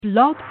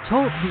Blog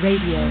Talk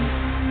Radio.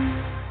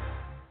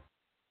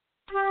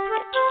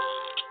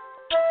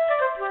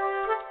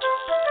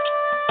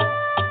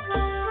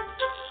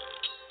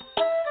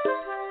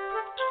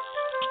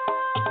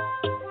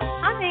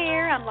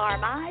 I'm Laura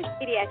Mize,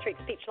 pediatric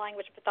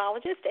speech-language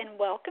pathologist, and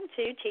welcome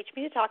to Teach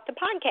Me to Talk, the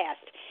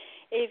podcast.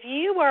 If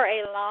you were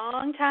a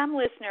long-time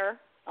listener,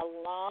 a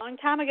long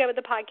time ago with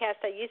the podcast,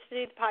 I used to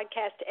do the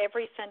podcast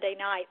every Sunday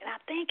night, and I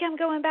think I'm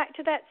going back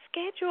to that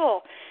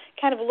schedule,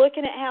 kind of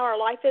looking at how our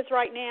life is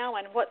right now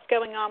and what's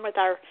going on with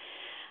our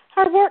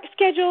work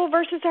schedule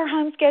versus our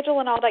home schedule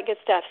and all that good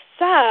stuff.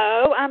 So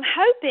I'm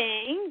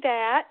hoping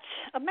that,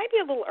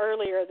 maybe a little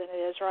earlier than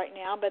it is right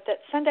now, but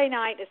that Sunday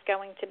night is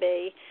going to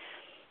be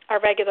our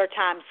regular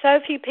time.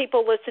 So few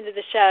people listen to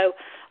the show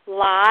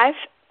live.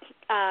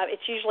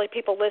 It's usually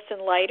people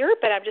listen later,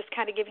 but I'm just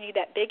kind of giving you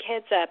that big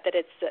heads up that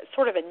it's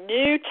sort of a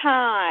new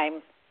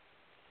time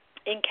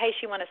in case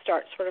you want to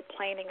start sort of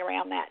planning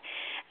around that.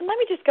 And let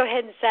me just go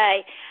ahead and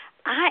say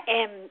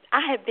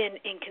I have been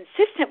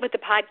inconsistent with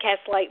the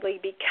podcast lately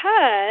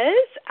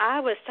because I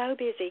was so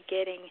busy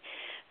getting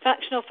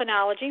FUNctional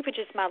Phonology, which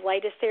is my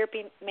latest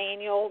therapy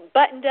manual,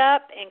 buttoned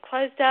up and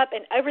closed up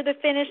and over the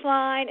finish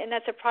line, and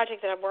that's a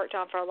project that I've worked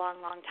on for a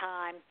long, long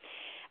time.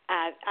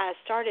 I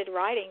started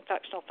writing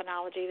FUNctional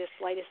Phonology, this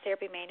latest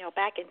therapy manual,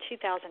 back in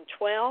 2012,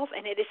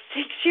 and it is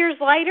 6 years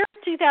later,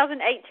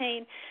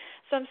 2018.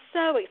 So I'm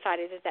so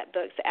excited that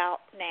book's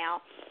out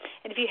now.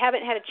 And if you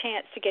haven't had a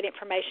chance to get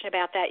information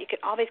about that, you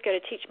can always go to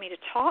Teach Me to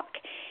Talk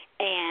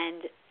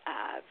and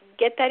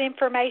get that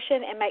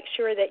information and make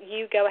sure that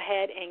you go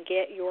ahead and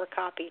get your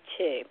copy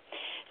too.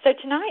 So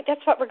tonight,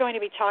 that's what we're going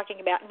to be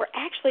talking about. And we're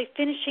actually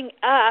finishing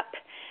up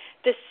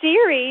the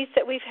series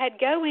that we've had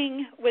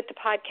going with the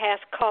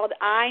podcast called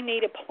I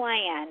Need a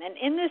Plan. And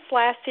in this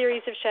last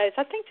series of shows,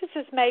 I think this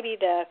is maybe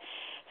the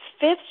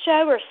fifth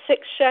show or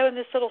sixth show in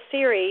this little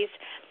series,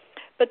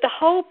 but the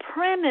whole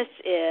premise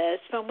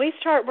is when we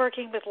start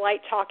working with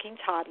late-talking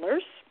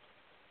toddlers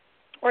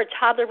or a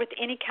toddler with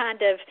any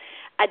kind of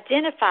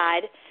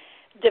identified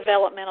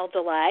developmental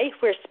delay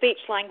where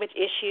speech-language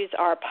issues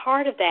are a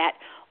part of that,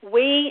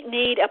 we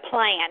need a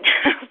plan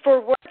for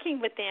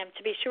working with them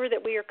to be sure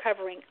that we are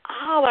covering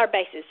all our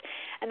bases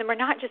and that we're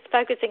not just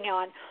focusing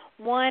on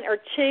one or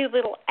two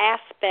little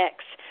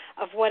aspects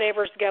of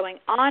whatever's going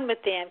on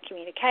with them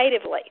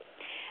communicatively.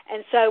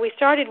 And so we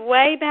started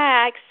way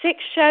back 6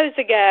 shows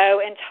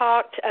ago and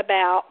talked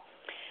about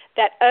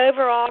that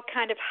overall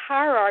kind of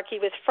hierarchy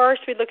with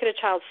first we look at a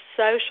child's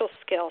social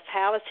skills.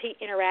 How is he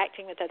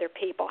interacting with other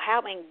people?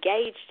 How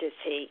engaged is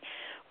he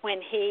when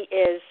he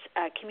is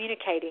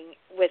communicating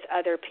with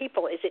other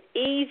people? Is it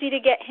easy to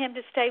get him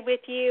to stay with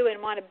you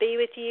and want to be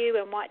with you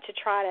and want to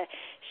try to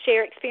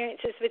share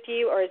experiences with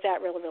you, or is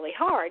that really, really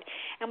hard?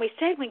 And we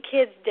said when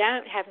kids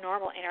don't have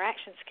normal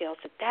interaction skills,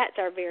 that that's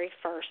our very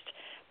first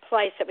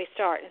place that we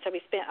start. And so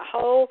we spent a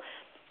whole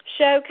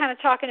show kind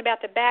of talking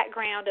about the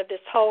background of this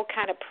whole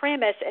kind of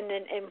premise and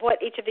then and what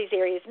each of these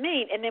areas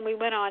mean. And then we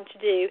went on to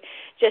do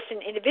just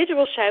an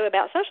individual show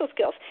about social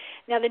skills.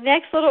 Now, the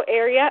next little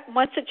area,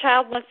 once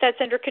that's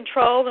under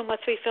control and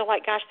once we feel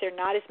like, gosh, there are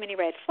not as many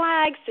red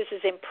flags, this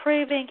is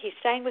improving, he's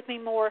staying with me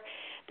more,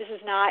 this is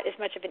not as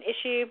much of an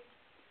issue.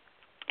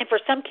 And for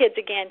some kids,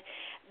 again,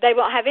 they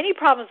won't have any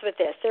problems with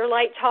this. They're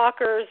late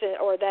talkers,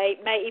 or they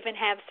may even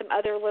have some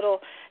other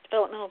little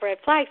developmental red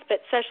flags,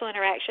 but social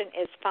interaction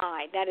is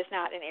fine. That is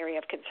not an area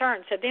of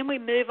concern. So then we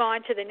move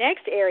on to the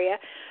next area,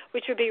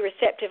 which would be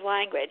receptive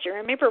language. And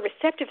remember,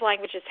 receptive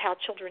language is how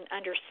children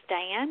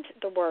understand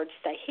the words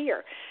they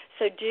hear.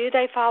 So do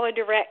they follow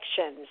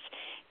directions?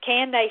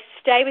 Can they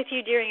stay with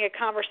you during a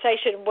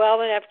conversation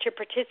well enough to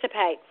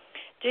participate?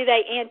 Do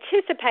they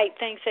anticipate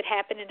things that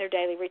happen in their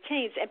daily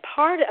routines? And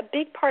a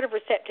big part of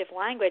receptive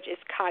language is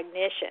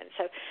cognition.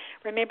 So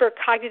remember,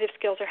 cognitive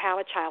skills are how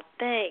a child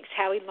thinks,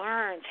 how he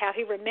learns, how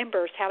he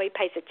remembers, how he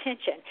pays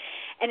attention.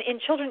 And in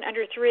children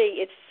under 3,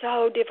 it's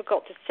so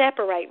difficult to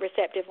separate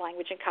receptive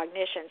language and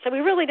cognition. So we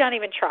really don't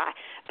even try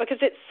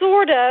because it's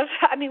sort of,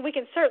 we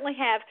can certainly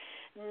have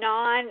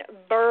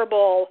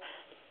nonverbal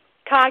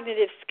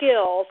cognitive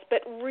skills, but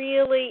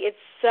really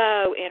it's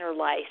so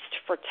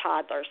interlaced for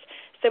toddlers.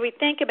 So we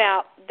think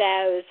about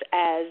those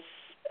as,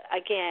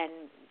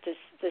 again,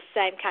 the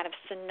same kind of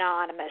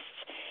synonymous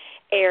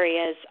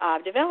areas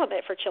of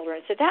development for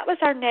children. So that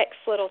was our next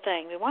little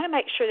thing. We want to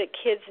make sure that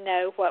kids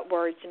know what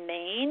words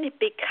mean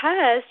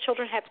because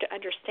children have to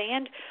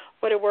understand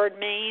what a word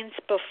means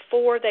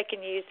before they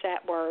can use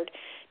that word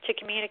to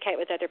communicate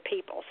with other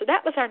people. So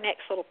that was our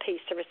next little piece,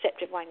 the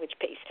receptive language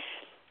piece.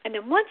 And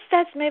then once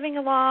that's moving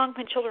along,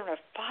 when children are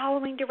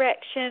following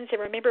directions,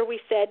 and remember we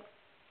said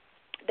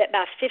that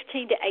by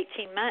 15 to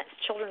 18 months,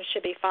 children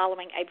should be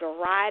following a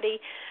variety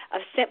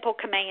of simple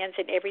commands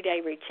and everyday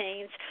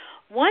routines.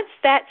 Once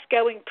that's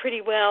going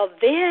pretty well,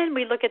 then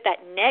we look at that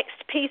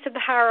next piece of the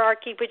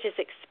hierarchy, which is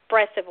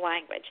expressive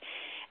language.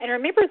 And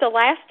remember, the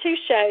last 2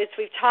 shows,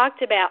 we've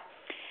talked about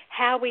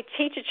how we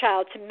teach a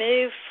child to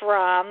move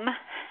from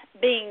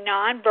being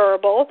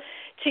nonverbal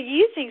to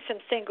using some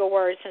single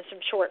words and some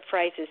short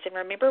phrases. And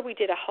remember, we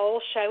did a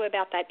whole show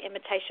about that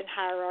imitation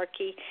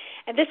hierarchy.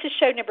 And this is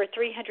show number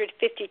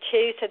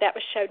 352, so that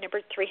was show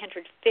number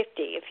 350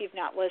 if you've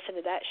not listened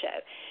to that show.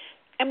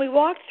 And we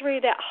walked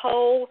through that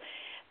whole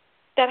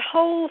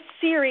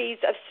series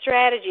of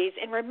strategies.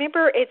 And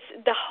remember, it's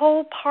the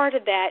whole part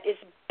of that is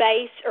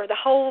based, or the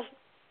whole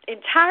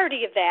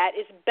entirety of that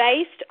is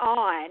based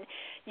on,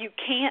 you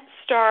can't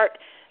start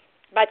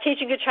by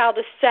teaching a child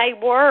to say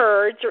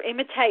words or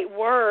imitate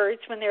words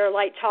when they're a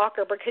late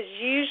talker, because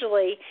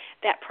usually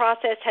that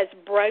process has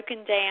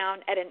broken down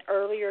at an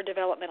earlier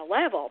developmental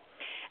level.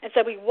 And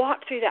so we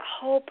walked through that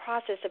whole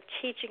process of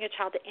teaching a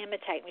child to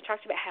imitate. We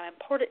talked about how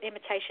important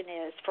imitation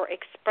is for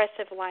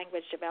expressive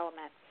language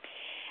development.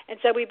 And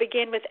so we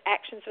begin with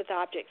actions with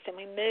objects, and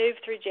we move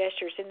through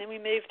gestures, and then we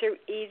move through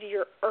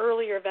easier,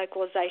 earlier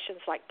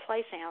vocalizations like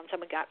play sounds,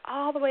 and we got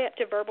all the way up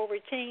to verbal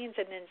routines,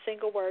 and then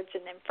single words,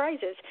 and then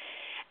phrases.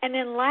 And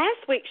then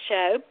last week's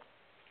show,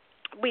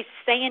 we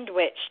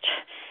sandwiched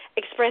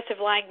expressive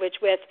language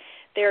with,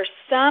 there are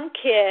some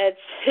kids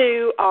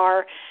who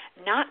are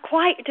not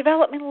quite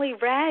developmentally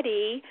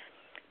ready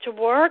to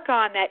work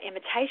on that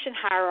imitation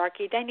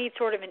hierarchy. They need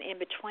sort of an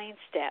in-between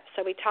step.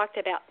 So we talked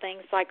about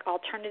things like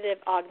alternative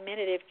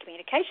augmentative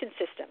communication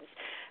systems.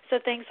 So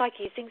things like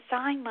using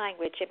sign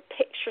language and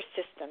picture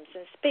systems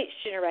and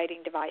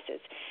speech-generating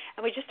devices.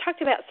 And we just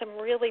talked about some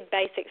really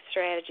basic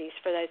strategies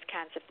for those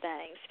kinds of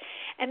things.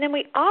 And then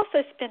we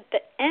also spent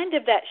the end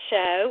of that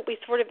show, we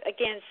sort of,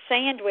 again,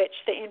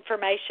 sandwiched the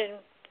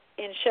information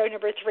in show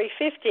number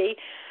 350.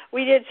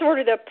 We did sort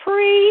of the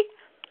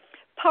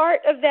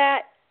pre-part of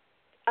that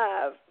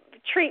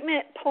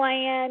treatment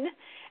plan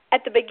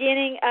at the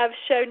beginning of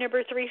show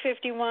number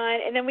 351,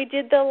 and then we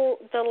did the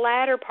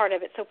latter part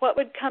of it. So what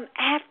would come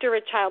after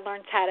a child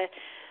learns how to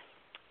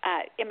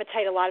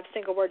imitate a lot of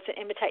single words and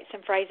imitate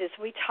some phrases?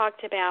 We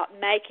talked about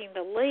making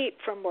the leap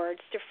from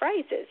words to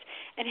phrases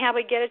and how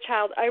we get a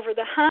child over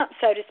the hump,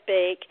 so to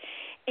speak,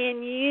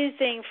 in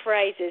using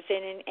phrases,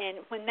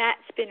 and when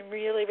that's been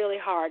really, really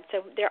hard.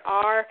 So there's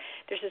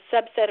a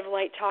subset of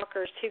late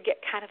talkers who get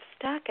kind of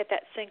stuck at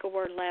that single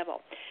word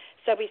level.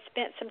 So we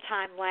spent some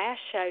time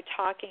last show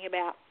talking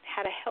about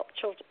how to help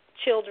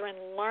children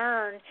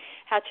learn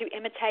how to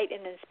imitate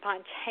and then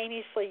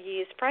spontaneously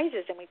use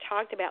phrases. And we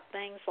talked about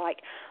things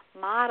like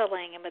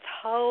modeling and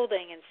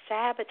withholding and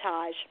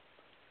sabotage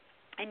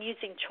and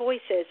using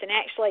choices. And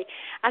actually,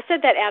 I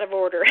said that out of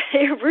order.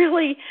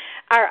 Really,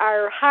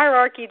 our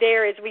hierarchy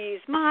there is we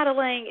use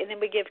modeling, and then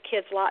we give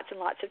kids lots and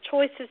lots of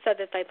choices so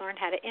that they learn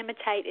how to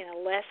imitate in a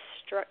less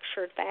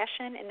structured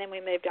fashion. And then we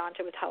moved on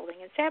to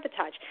withholding and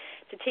sabotage,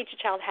 to teach a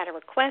child how to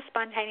request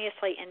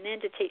spontaneously and then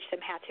to teach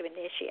them how to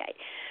initiate.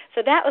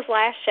 So that was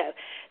last show.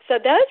 So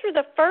those were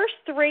the first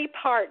three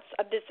parts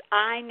of this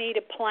I Need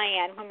a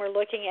Plan when we're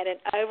looking at an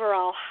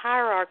overall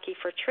hierarchy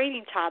for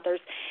treating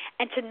toddlers.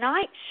 And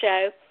tonight's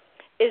show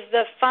is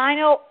the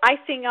final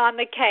icing on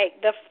the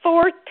cake, the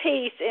fourth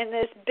piece in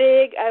this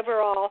big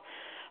overall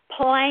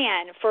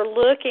plan for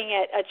looking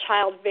at a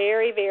child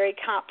very, very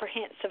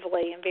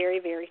comprehensively and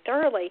very, very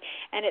thoroughly,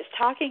 and it's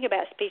talking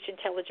about speech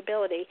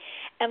intelligibility.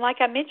 And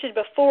like I mentioned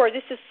before,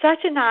 this is such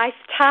a nice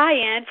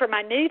tie-in for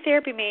my new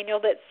therapy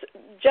manual that's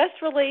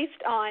just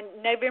released on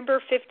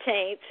November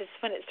 15th, is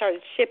when it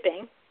started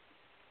shipping.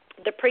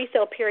 The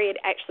pre-sale period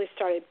actually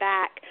started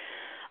back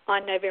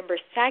on November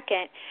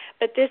 2nd,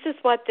 but this is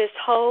what this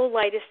whole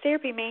latest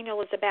therapy manual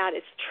is about.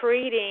 It's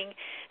treating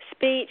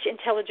speech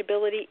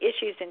intelligibility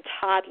issues in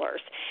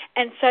toddlers.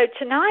 And so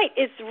tonight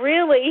is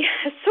really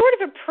sort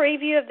of a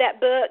preview of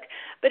that book,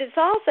 but it's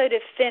also to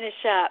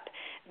finish up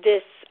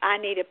this I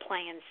Need a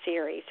Plan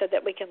series so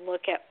that we can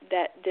look at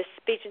this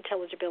speech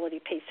intelligibility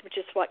piece, which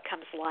is what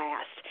comes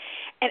last.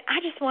 And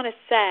I just want to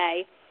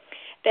say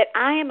that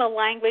I am a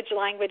language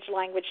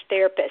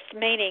therapist,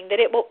 meaning that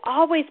it will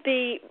always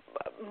be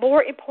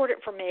more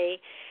important for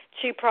me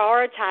to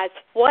prioritize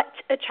what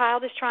a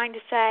child is trying to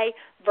say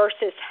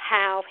versus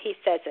how he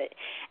says it.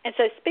 And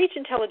so speech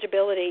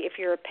intelligibility, if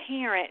you're a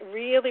parent,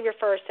 really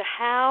refers to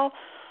how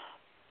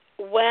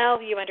well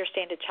you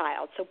understand a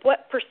child. So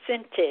what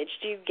percentage?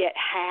 Do you get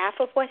half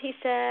of what he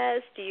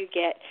says? Do you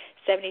get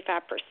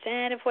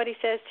 75% of what he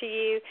says to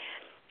you?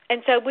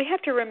 And so we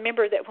have to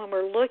remember that when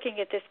we're looking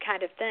at this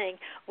kind of thing,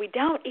 we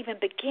don't even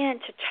begin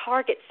to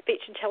target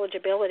speech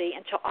intelligibility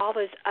until all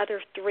those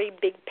other three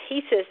big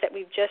pieces that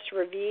we've just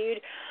reviewed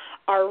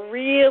are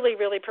really,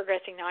 really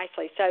progressing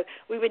nicely. So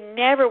we would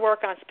never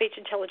work on speech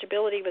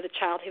intelligibility with a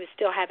child who is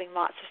still having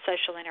lots of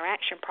social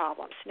interaction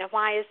problems. Now,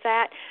 why is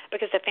that?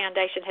 Because the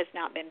foundation has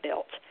not been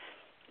built.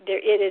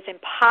 It is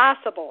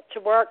impossible to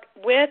work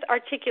with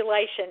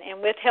articulation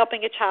and with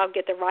helping a child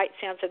get the right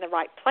sounds in the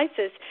right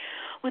places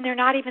when they're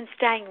not even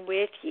staying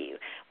with you,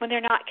 when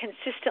they're not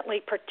consistently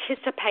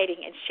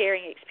participating and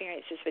sharing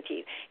experiences with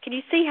you. Can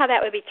you see how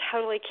that would be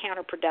totally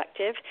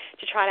counterproductive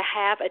to try to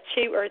have a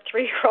 2 or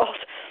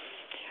 3-year-old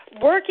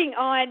working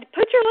on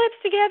put your lips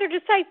together to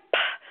say "p,"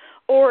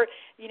 or,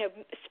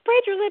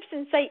 spread your lips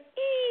and say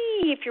 "ee"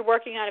 if you're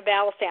working on a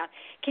vowel sound.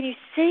 Can you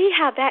see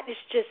how that is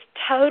just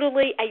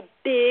totally a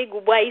big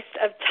waste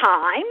of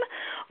time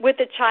with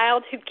a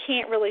child who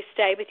can't really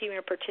stay with you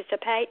and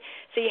participate?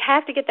 So you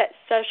have to get that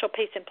social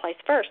piece in place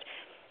first.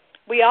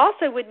 We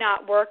also would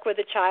not work with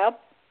a child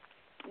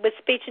with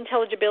speech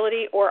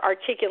intelligibility or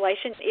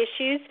articulation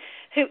issues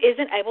who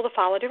isn't able to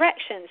follow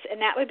directions, and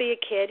that would be a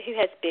kid who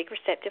has big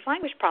receptive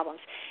language problems.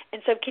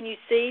 And so can you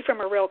see from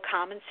a real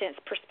common sense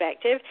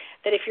perspective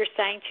that if you're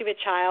saying to a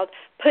child,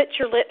 put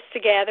your lips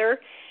together,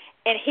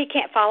 and he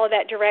can't follow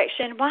that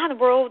direction, why in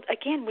the world,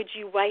 again, would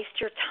you waste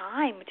your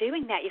time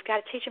doing that? You've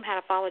got to teach him how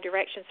to follow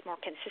directions more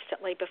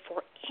consistently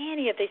before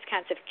any of these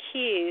kinds of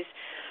cues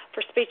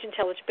for speech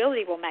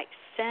intelligibility will make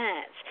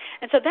sense.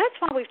 And so that's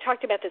why we've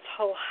talked about this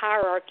whole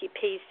hierarchy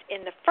piece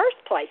in the first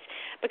place,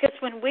 because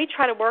when we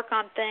try to work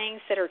on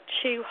things that are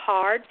too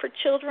hard for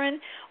children,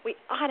 we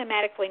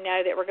automatically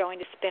know that we're going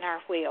to spin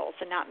our wheels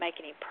and not make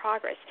any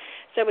progress.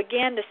 So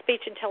again, the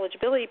speech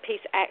intelligibility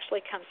piece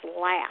actually comes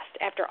last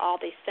after all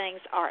these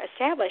things are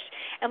established.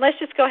 And let's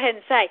just go ahead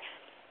and say,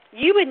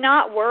 you would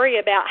not worry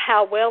about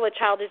how well a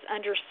child is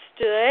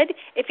understood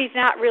if he's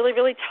not really,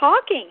 really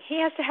talking.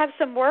 He has to have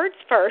some words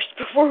first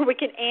before we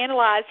can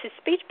analyze his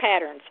speech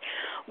patterns.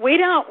 We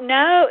don't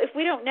know, if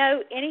we don't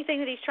know anything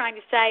that he's trying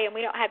to say and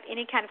we don't have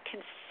any kind of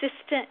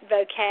consistent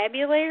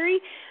vocabulary,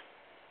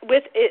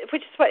 which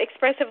is what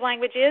expressive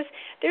language is,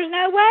 there's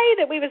no way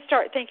that we would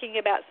start thinking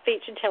about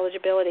speech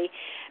intelligibility.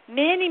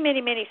 Many,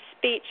 many, many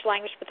speech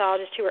language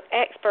pathologists who are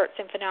experts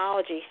in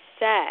phonology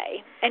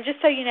say, and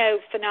just so you know,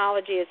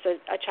 phonology is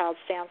a child's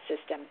sound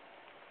system,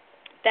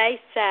 they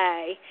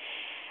say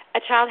a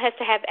child has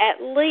to have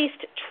at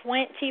least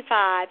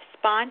 25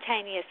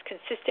 spontaneous,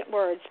 consistent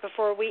words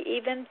before we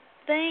even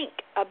think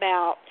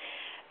about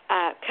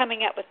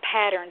coming up with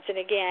patterns,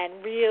 and again,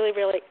 really,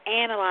 really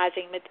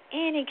analyzing with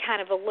any kind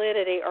of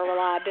validity or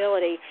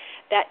reliability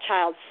that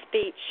child's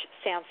speech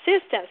sound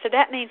system. So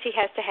that means he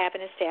has to have an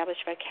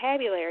established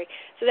vocabulary.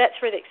 So that's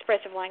where the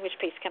expressive language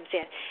piece comes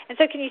in. And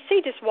so can you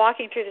see, just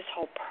walking through this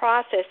whole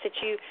process, that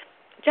you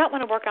don't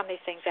want to work on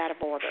these things out of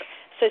order.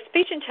 So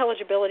speech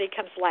intelligibility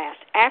comes last,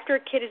 after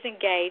a kid is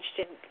engaged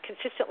and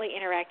consistently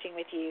interacting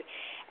with you,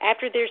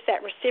 after there's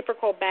that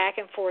reciprocal back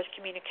and forth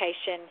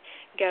communication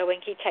going.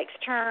 He takes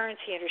turns,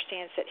 he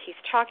understands that he's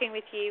talking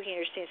with you, he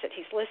understands that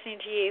he's listening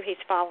to you, he's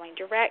following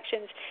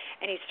directions,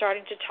 and he's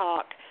starting to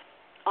talk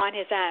on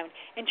his own.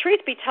 And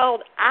truth be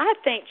told, I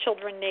think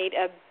children need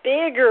a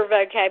bigger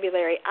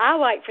vocabulary. I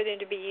like for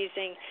them to be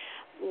using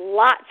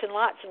lots and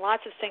lots and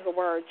lots of single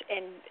words,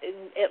 and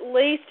at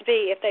least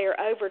be, if they are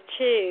over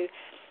 2,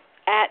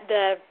 at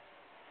the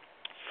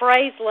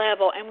phrase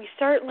level. And we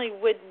certainly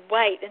wouldn't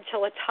wait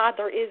until a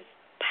toddler is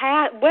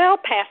well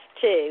past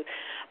 2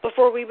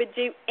 before we would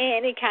do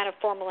any kind of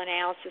formal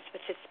analysis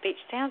with his speech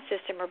sound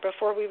system, or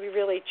before we would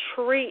really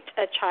treat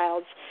a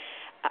child's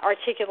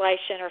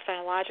articulation or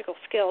phonological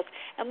skills.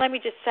 And let me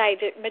just say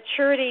that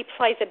maturity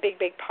plays a big,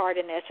 big part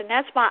in this, and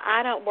that's why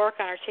I don't work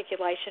on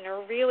articulation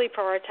or really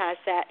prioritize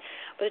that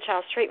with a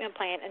child's treatment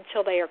plan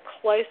until they are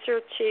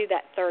closer to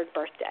that 3rd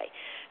birthday.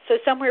 So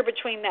somewhere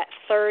between that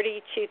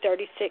 30 to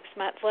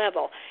 36-month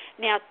level.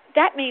 Now,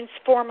 that means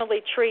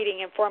formally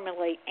treating and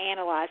formally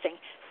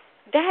analyzing.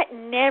 That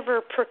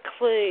never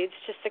precludes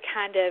just the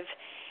kind of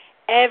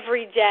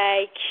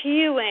everyday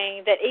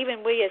cueing that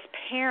even we as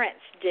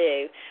parents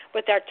do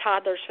with our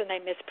toddlers when they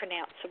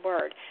mispronounce a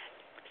word.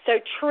 So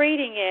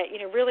treating it,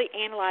 really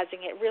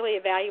analyzing it, really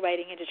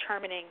evaluating and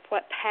determining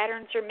what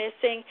patterns are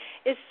missing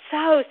is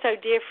so, so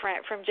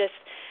different from just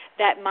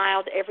that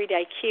mild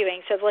everyday cueing.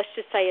 So let's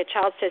just say a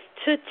child says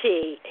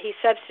tutti. He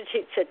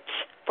substitutes a t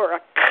for a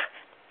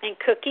k in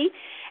cookie.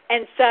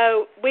 And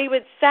so we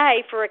would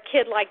say for a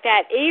kid like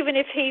that, even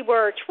if he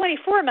were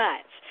 24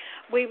 months,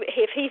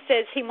 if he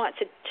says he wants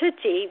a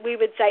tutti, we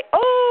would say,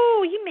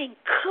 oh, you mean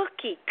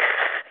cookie,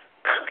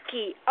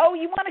 cookie. Oh,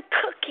 you want a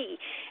cookie.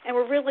 And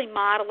we're really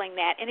modeling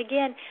that. And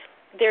again,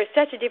 there's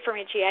such a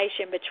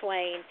differentiation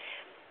between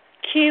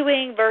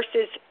cueing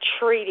versus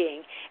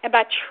treating. And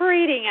by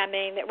treating, I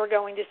mean that we're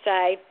going to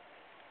say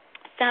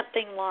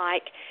something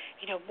like,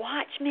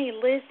 watch me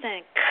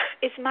listen.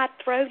 It's my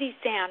throaty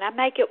sound. I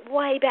make it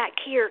way back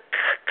here.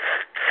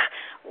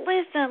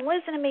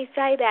 Listen to me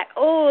say that.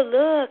 Oh,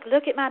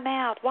 look at my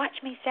mouth.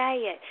 Watch me say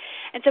it.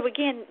 And so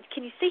again,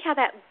 can you see how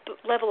that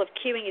level of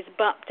cueing is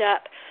bumped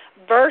up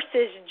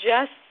versus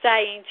just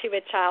saying to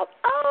a child,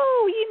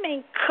 oh, you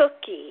mean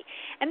cookie?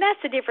 And that's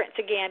the difference,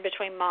 again,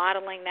 between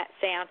modeling that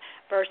sound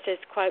versus,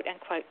 quote,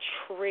 unquote,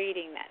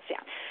 treating that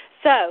sound.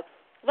 So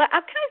I've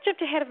kind of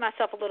jumped ahead of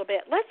myself a little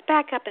bit. Let's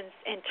back up and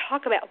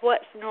talk about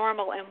what's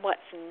normal and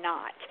what's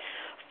not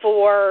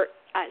for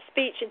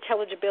speech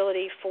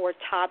intelligibility for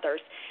toddlers.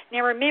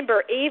 Now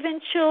remember,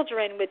 even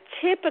children with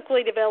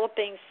typically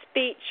developing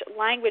speech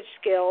language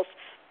skills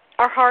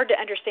are hard to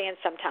understand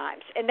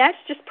sometimes, and that's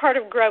just part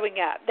of growing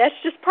up. That's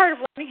just part of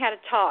learning how to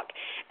talk.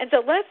 And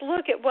so let's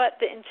look at what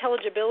the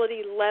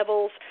intelligibility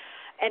levels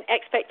and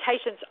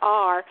expectations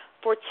are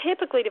for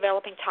typically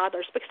developing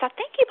toddlers, because I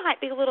think you might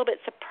be a little bit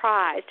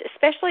surprised,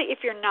 especially if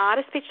you're not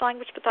a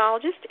speech-language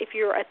pathologist, if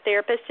you're a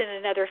therapist in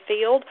another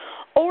field,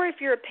 or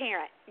if you're a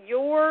parent.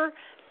 Your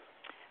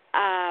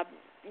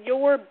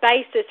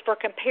basis for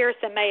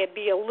comparison may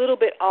be a little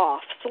bit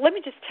off. So let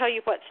me just tell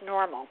you what's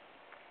normal.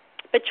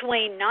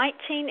 Between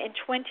 19 and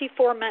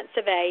 24 months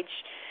of age,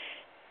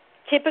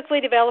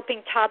 typically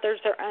developing toddlers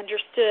are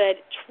understood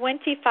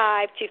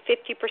 25 to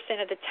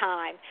 50% of the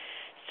time.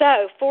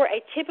 So for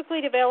a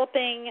typically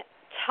developing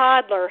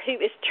toddler who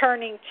is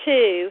turning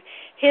 2,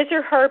 his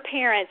or her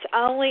parents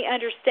only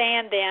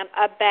understand them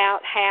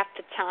about half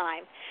the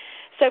time.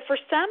 So for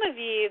some of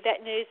you,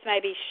 that news may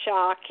be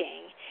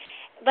shocking.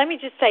 Let me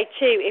just say,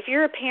 too, if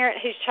you're a parent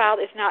whose child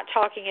is not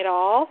talking at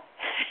all,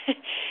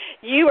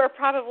 you are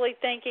probably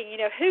thinking,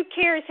 who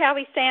cares how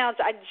he sounds?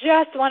 I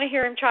just want to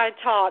hear him try to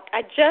talk.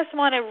 I just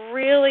want to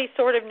really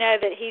sort of know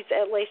that he's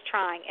at least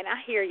trying. And I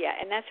hear you,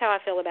 and that's how I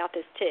feel about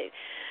this, too.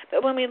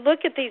 But when we look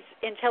at these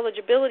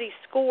intelligibility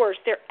scores,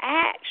 they're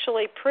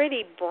actually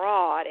pretty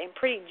broad and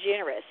pretty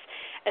generous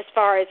as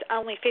far as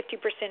only 50%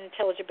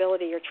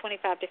 intelligibility or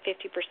 25 to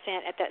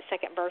 50% at that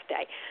second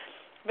birthday.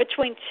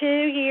 Between 2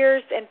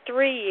 years and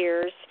 3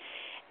 years,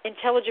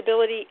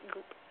 intelligibility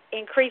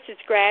increases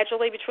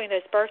gradually between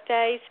those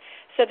birthdays,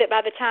 so that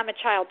by the time a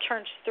child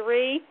turns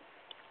 3,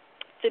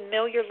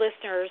 familiar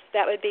listeners,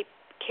 that would be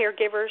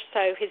caregivers,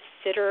 so his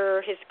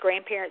sitter, his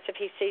grandparents, if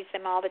he sees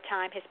them all the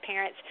time, his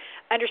parents,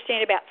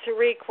 understand about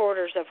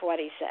 3/4 of what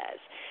he says.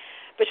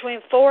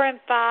 Between 4 and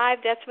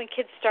 5, that's when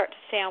kids start to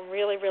sound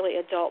really, really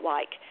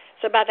adult-like.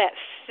 So by that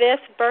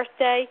 5th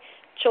birthday,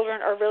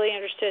 children are really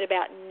understood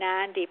about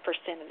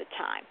 90% of the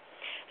time.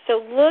 So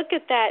look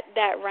at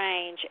that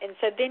range, and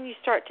so then you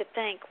start to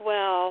think,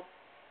 well,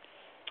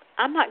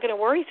 I'm not going to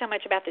worry so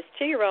much about this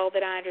 2-year-old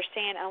that I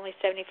understand only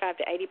 75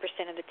 to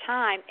 80% of the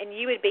time, and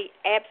you would be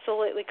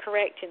absolutely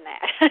correct in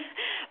that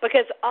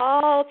because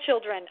all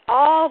children,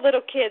 all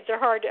little kids are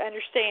hard to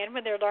understand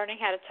when they're learning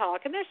how to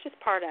talk, and that's just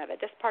part of it.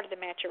 That's part of the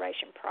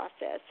maturation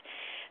process.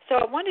 So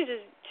I wanted to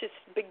just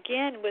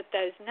begin with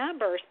those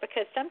numbers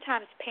because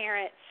sometimes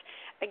parents,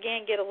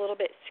 again, get a little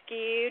bit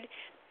skewed.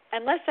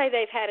 And let's say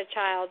they've had a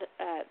child,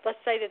 let's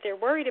say that they're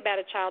worried about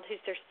a child who's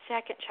their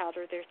 2nd child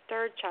or their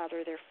 3rd child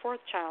or their 4th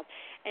child,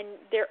 and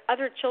their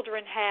other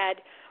children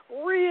had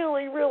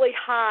really, really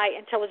high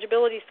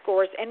intelligibility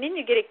scores, and then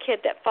you get a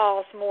kid that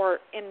falls more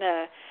in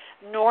the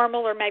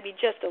normal or maybe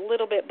just a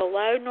little bit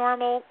below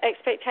normal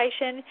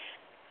expectation,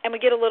 and we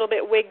get a little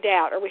bit wigged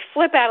out, or we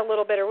flip out a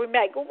little bit, or we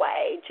make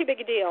way too big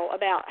a deal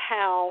about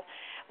how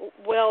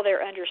well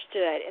they're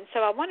understood. And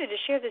so I wanted to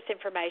share this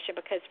information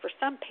because for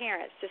some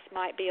parents this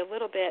might be a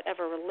little bit of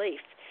a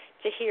relief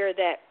to hear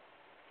that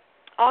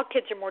all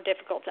kids are more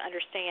difficult to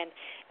understand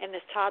in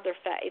this toddler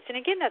phase. And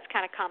again, that's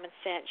kind of common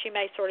sense. You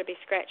may sort of be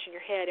scratching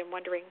your head and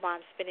wondering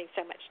why I'm spending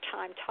so much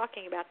time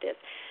talking about this.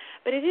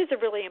 But it is a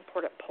really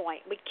important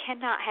point. We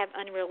cannot have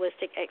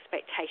unrealistic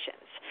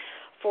expectations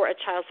for a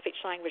child's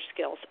speech-language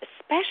skills,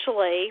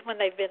 especially when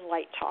they've been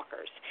late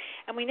talkers.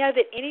 And we know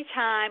that any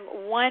time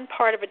one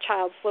part of a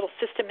child's little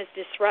system is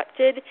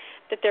disrupted,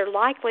 that they're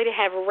likely to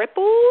have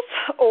ripples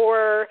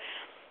or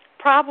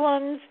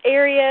problems,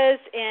 areas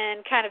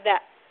in kind of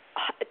that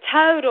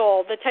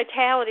the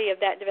totality of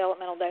that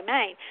developmental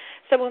domain.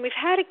 So when we've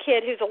had a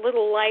kid who's a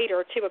little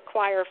later to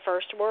acquire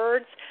first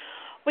words,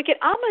 we could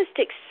almost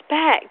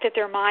expect that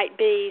there might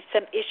be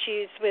some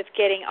issues with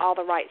getting all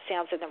the right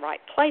sounds in the right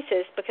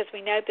places because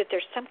we know that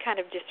there's some kind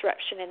of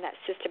disruption in that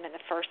system in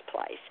the first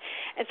place.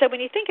 And so when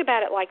you think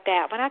about it like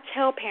that, when I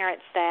tell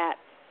parents that,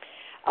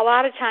 a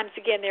lot of times,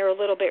 again, they're a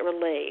little bit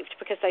relieved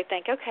because they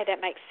think, okay, that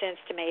makes sense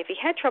to me. If he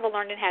had trouble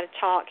learning how to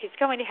talk, he's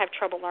going to have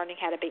trouble learning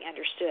how to be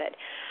understood.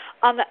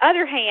 On the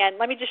other hand,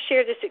 let me just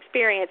share this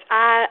experience.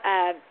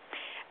 I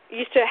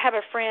used to have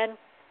a friend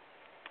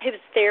who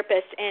was a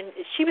therapist, and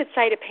she would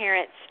say to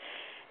parents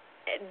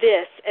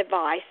this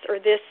advice or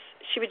this,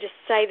 she would just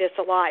say this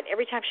a lot.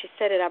 Every time she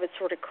said it, I would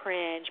sort of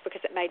cringe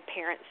because it made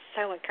parents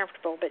so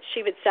uncomfortable. But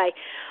she would say,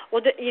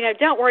 well,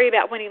 don't worry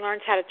about when he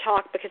learns how to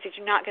talk because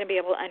you're not going to be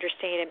able to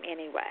understand him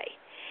anyway.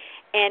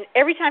 And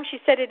every time she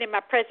said it in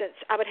my presence,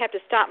 I would have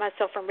to stop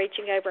myself from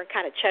reaching over and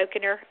kind of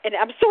choking her. And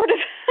I'm sort of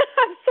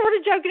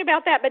joking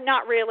about that, but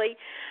not really,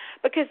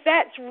 because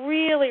that's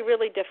really,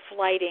 really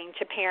deflating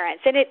to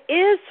parents. And it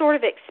is sort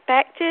of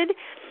expected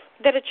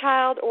that a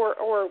child,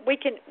 or we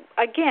can,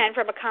 again,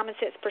 from a common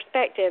sense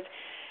perspective,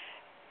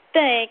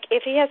 think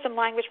if he has some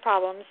language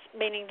problems,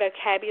 meaning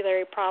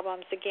vocabulary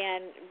problems,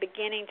 again,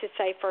 beginning to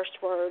say first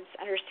words,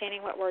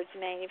 understanding what words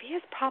mean, if he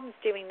has problems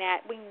doing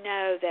that, we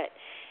know that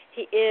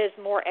he is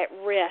more at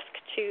risk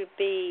to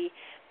be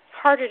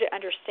harder to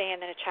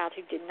understand than a child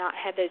who did not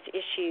have those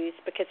issues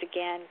because,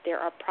 again, there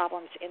are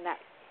problems in that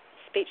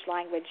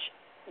speech-language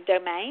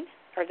domain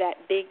or that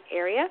big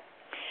area.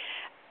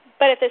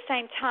 But at the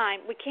same time,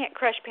 we can't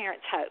crush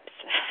parents' hopes.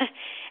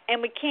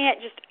 And we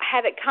can't just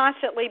have it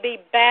constantly be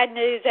bad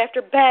news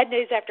after bad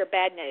news after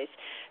bad news.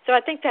 So I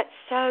think that's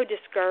so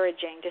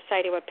discouraging to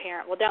say to a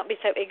parent, well, don't be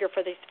so eager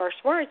for these first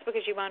words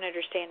because you won't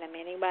understand them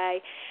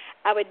anyway.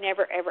 I would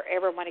never, ever,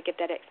 ever want to give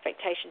that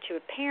expectation to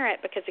a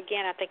parent because,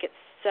 again, I think it's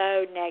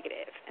so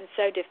negative and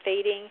so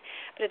defeating.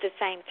 But at the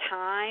same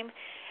time,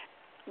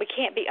 we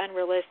can't be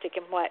unrealistic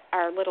in what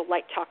our little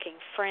late-talking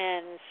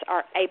friends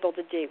are able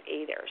to do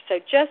either. So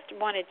just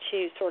wanted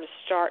to sort of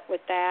start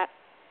with that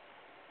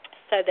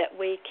so that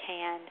we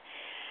can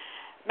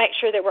make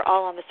sure that we're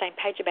all on the same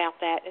page about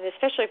that. And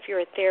especially if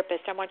you're a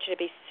therapist, I want you to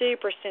be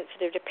super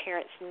sensitive to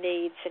parents'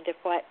 needs and to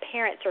what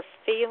parents are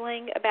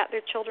feeling about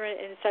their children.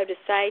 And so to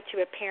say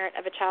to a parent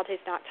of a child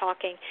who's not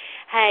talking,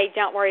 hey,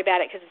 don't worry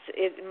about it because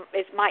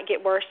it might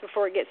get worse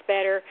before it gets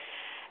better,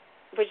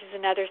 which is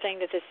another thing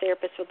that this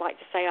therapist would like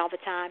to say all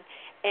the time.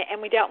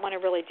 And we don't want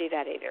to really do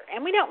that either.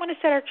 And we don't want to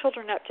set our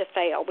children up to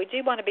fail. We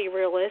do want to be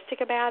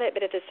realistic about it,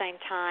 but at the same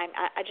time,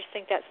 I just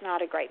think that's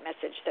not a great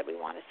message that we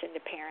want to send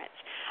to parents.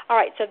 All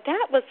right, so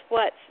that was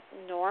what's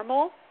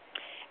normal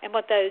and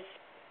what those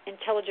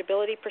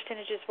intelligibility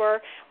percentages were.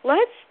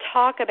 Let's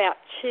talk about,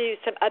 too,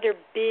 some other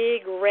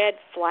big red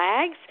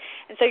flags.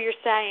 And so you're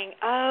saying,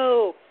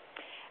 my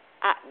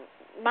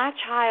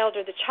child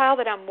or the child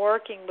that I'm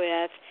working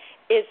with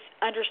is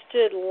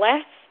understood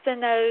less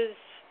than those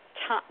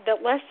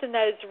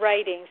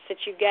ratings that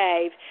you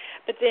gave,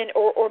 but then,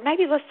 or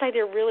maybe let's say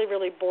they're really,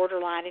 really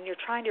borderline, and you're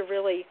trying to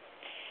really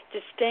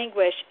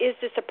distinguish: is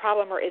this a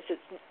problem or is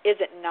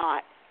it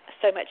not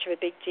so much of a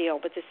big deal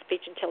with the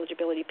speech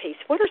intelligibility piece?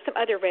 What are some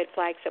other red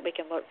flags that we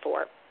can look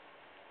for?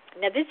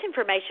 Now, this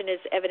information is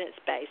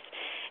evidence-based.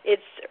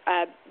 It's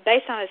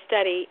based on a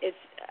study. It's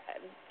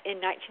in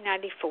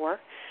 1994.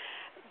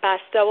 By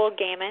Stowell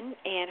Gammon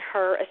and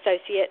her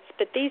associates.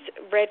 But these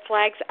red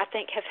flags, I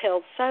think, have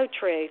held so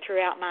true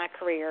throughout my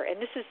career.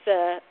 And this is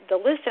the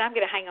list that I'm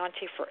going to hang on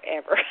to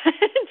forever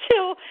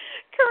until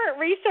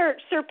current research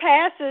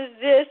surpasses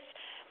this,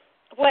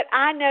 what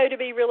I know to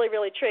be really,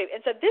 really true.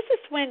 And so this is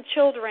when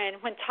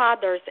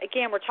toddlers,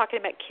 again, we're talking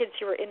about kids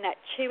who are in that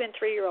 2- and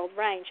 3-year-old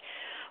range,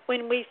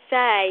 when we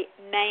say,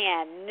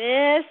 man,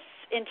 this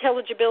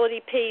intelligibility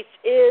piece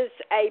is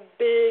a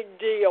big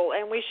deal,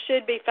 and we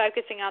should be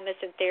focusing on this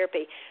in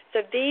therapy.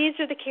 So these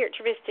are the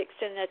characteristics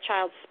in a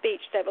child's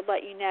speech that would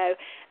let you know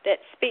that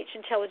speech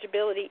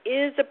intelligibility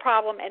is a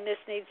problem, and this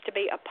needs to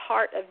be a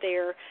part of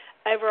their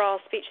overall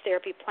speech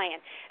therapy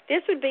plan.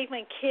 This would be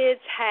when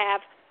kids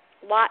have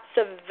lots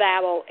of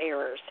vowel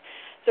errors.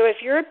 So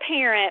if you're a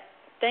parent,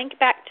 think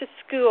back to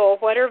school.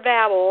 What are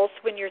vowels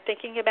when you're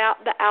thinking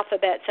about the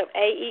alphabet? So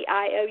A, E,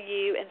 I, O,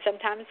 U, and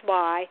sometimes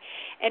Y.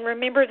 And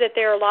remember that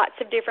there are lots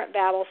of different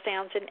vowel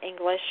sounds in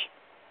English,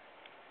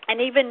 and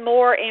even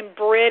more in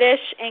British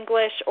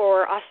English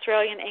or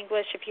Australian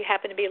English if you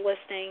happen to be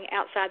listening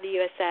outside the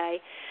USA.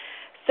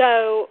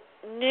 So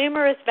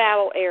numerous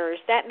vowel errors.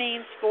 That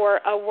means for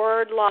a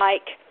word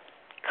like,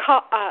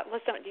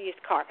 let's not use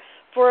car.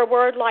 For a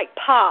word like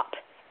pop,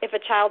 if a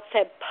child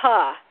said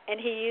puh and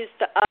he used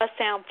the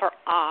sound for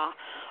ah,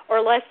 or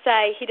let's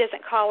say he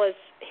doesn't call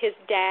his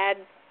dad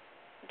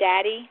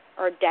daddy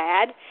or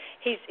dad,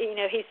 he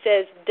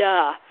says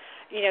duh.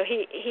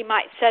 He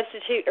might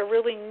substitute a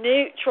really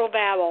neutral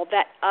vowel,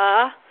 that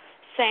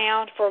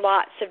sound, for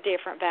lots of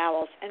different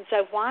vowels. And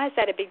so why is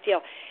that a big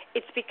deal?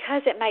 It's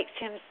because it makes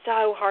him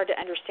so hard to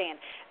understand.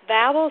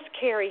 Vowels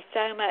carry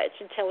so much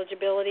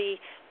intelligibility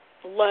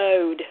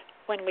load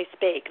when we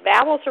speak.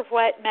 Vowels are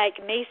what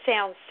make me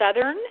sound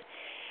Southern,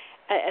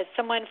 as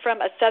someone from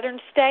a southern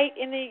state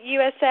in the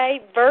USA,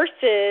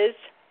 versus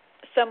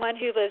someone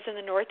who lives in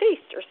the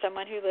Northeast or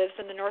someone who lives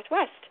in the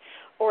Northwest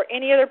or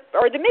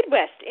the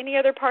Midwest, any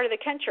other part of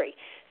the country.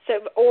 So,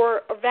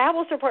 or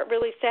vowels are what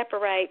really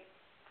separate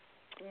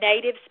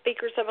native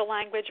speakers of a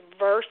language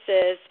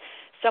versus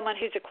someone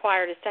who's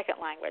acquired a second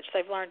language.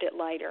 They've learned it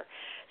later.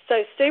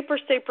 So super,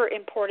 super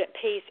important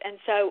piece. And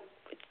so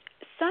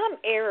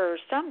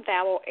some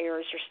vowel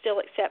errors are still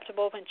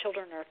acceptable when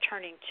children are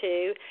turning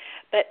 2,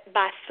 but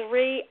by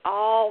 3,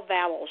 all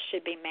vowels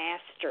should be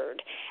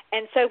mastered.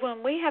 And so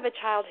when we have a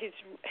child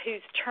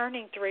who's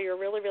turning 3 or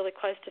really, really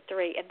close to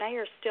 3, and they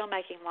are still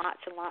making lots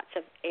and lots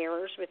of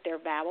errors with their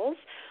vowels,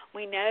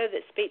 we know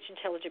that speech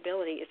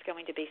intelligibility is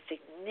going to be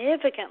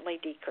significantly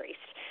decreased.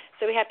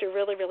 So we have to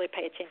really, really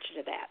pay attention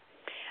to that.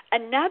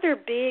 Another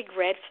big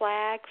red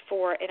flag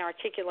for an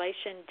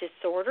articulation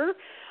disorder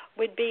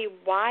would be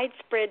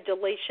widespread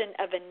deletion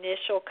of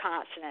initial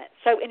consonants.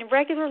 So in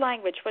regular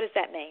language, what does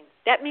that mean?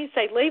 That means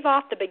they leave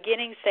off the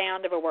beginning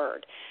sound of a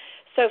word.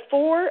 So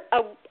for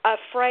a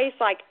phrase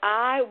like,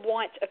 I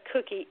want a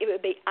cookie, it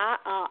would be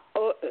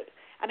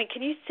I mean,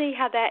 can you see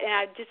how that, and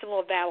I did some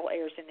little vowel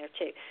errors in there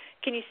too.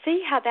 Can you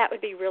see how that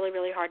would be really,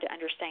 really hard to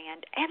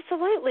understand?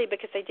 Absolutely,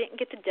 because they didn't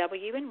get the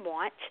W in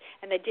want,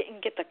 and they didn't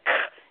get the K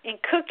in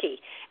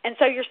cookie. And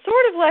so you're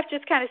sort of left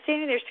just kind of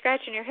sitting there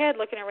scratching your head,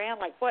 looking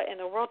around like, what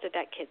in the world did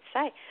that kid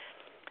say?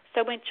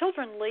 So when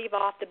children leave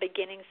off the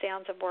beginning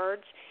sounds of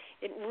words,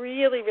 it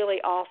really,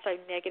 really also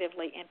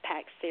negatively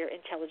impacts their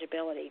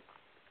intelligibility.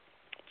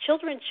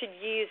 children should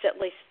use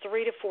at least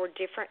 3 to 4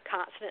 different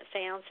consonant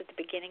sounds at the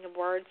beginning of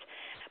words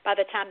by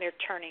the time they're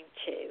turning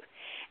 2.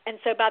 And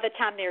so by the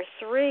time they're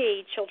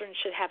 3, children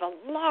should have a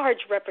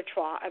large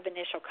repertoire of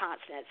initial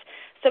consonants.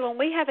 So when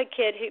we have a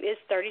kid who is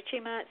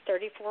 32 months,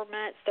 34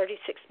 months,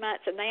 36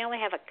 months, and they only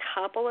have a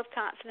couple of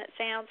consonant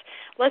sounds,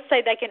 let's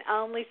say they can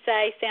only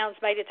say sounds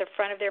made at the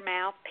front of their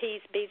mouth,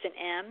 P's, B's, and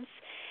M's,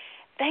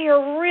 they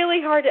are really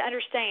hard to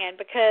understand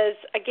because,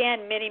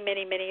 again, many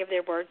of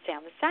their words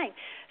sound the same.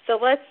 So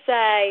let's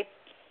say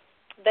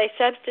they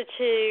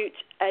substitute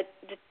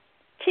the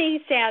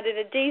T sound and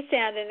a D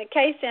sound and a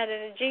K sound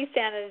and a G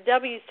sound and a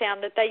W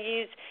sound, that they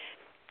use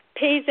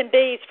P's and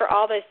B's for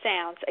all those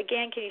sounds.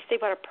 Again, can you see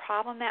what a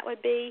problem that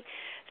would be?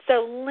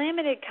 So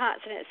limited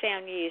consonant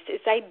sound use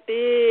is a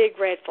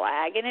big red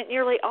flag, and it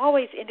nearly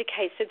always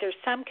indicates that there's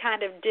some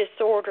kind of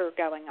disorder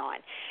going on.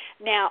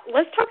 Now,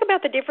 let's talk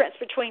about the difference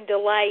between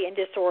delay and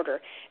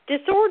disorder.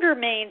 Disorder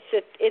means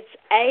that it's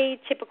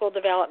atypical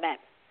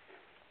development,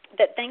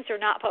 that things are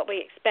not what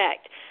we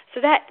expect. So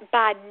that,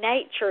 by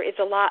nature, is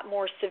a lot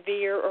more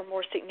severe or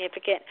more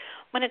significant.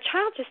 When a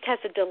child just has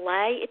a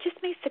delay, it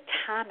just means the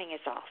timing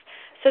is off.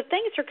 So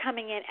things are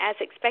coming in as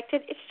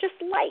expected. It's just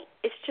late.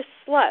 It's just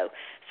slow.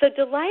 So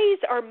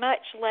delays are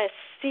much less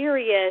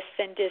serious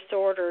than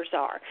disorders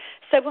are.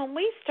 So when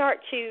we start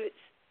to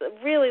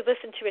really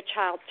listen to a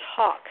child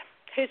talk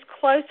who's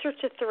closer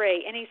to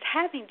 3 and he's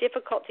having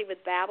difficulty with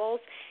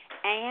vowels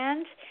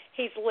and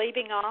he's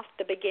leaving off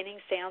the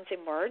beginning sounds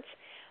in words,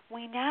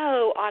 we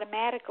know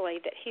automatically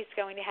that he's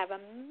going to have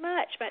a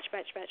much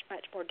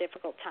more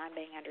difficult time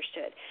being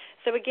understood.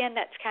 So again,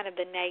 that's kind of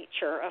the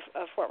nature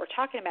of what we're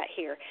talking about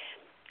here.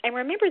 And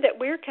remember that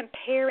we're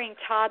comparing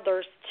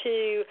toddlers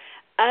to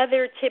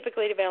other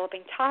typically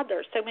developing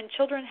toddlers. So when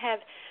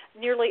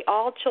nearly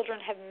all children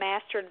have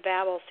mastered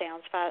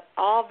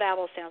all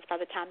vowel sounds by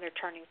the time they're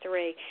turning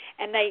 3,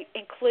 and they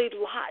include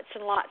lots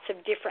and lots of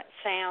different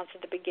sounds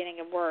at the beginning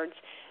of words.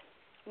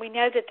 We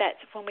know that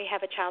that's when we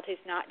have a child who's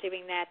not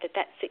doing that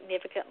that's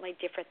significantly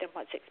different than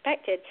what's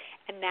expected,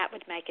 and that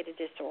would make it a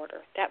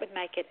disorder. That would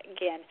make it,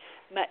 again,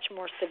 much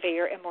more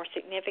severe and more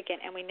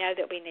significant, and we know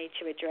that we need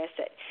to address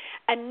it.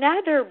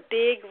 Another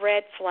big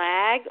red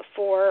flag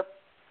for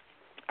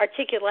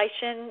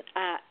articulation,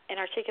 an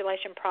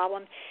articulation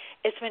problem,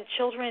 is when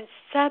children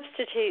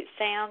substitute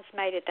sounds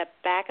made at the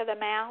back of the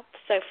mouth,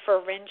 so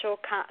pharyngeal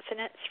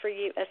consonants for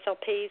you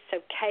SLPs,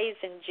 so K's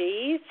and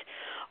G's,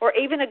 or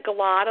even a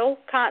glottal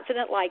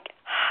consonant like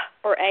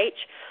H or H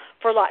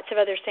for lots of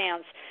other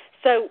sounds.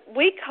 So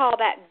we call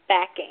that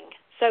backing,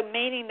 so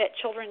meaning that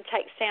children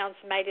take sounds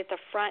made at the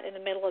front and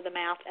the middle of the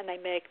mouth and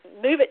they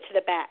move it to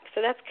the back.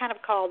 So that's kind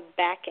of called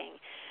backing.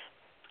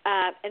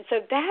 And so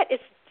that is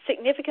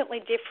significantly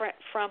different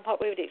from what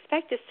we would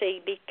expect to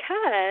see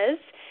because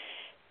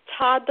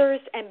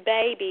toddlers and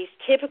babies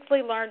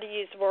typically learn to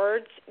use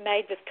words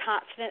made with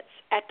consonants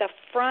at the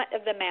front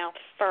of the mouth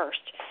first.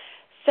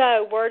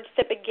 So words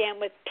that begin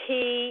with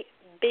P,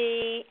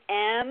 B,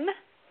 M.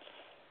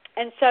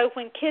 And so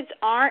when kids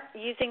aren't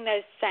using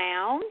those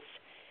sounds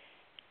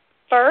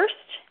first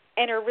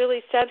and are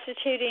really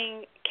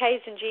substituting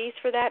K's and G's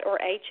for that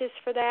or H's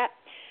for that,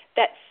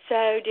 that's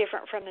so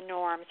different from the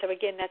norm. So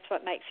again, that's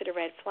what makes it a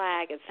red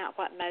flag. It's not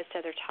what most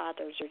other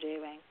toddlers are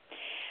doing.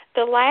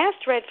 The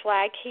last red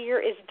flag here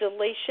is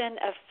deletion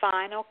of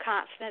final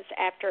consonants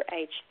after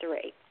age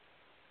 3.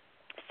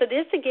 So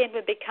this, again,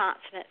 would be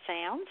consonant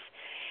sounds.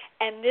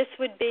 And this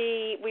would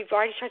be, we've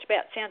already talked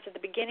about sounds at the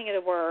beginning of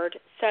the word.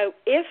 So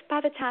if by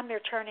the time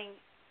they're turning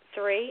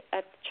 3, a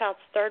child's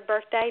 3rd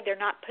birthday, they're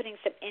not putting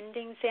some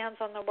ending sounds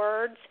on the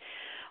words,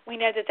 we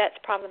know that that's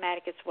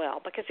problematic as well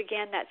because,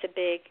 again, that's a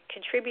big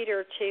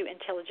contributor to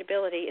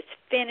intelligibility. It's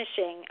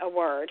finishing a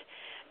word.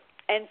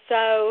 And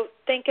so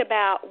think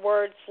about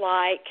words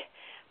like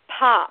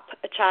pop.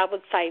 A child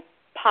would say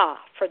pa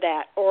for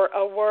that. Or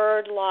a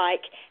word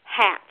like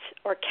hat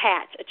or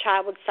cat. A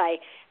child would say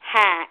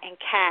ha and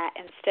cat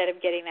instead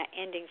of getting that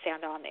ending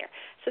sound on there.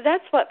 So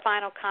that's what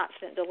final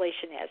consonant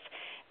deletion is.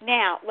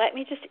 Now, let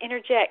me just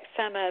interject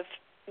some of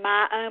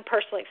my own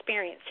personal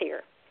experience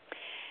here.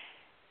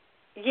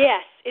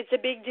 Yes, it's a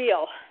big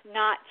deal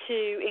not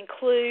to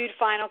include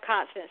final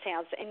consonant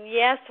sounds. And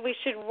yes, we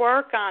should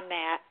work on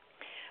that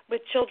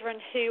with children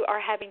who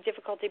are having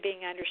difficulty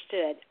being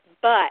understood.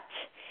 But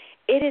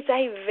it is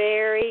a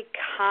very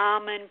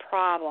common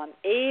problem,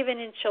 even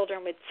in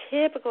children with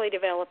typically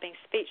developing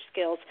speech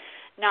skills,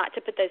 not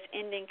to put those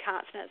ending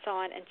consonants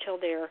on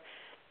until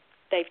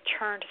they've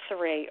turned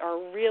 3 or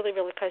really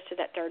close to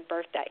that 3rd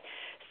birthday.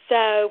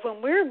 So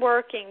when we're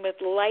working with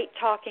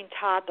late-talking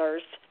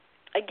toddlers,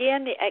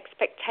 again, the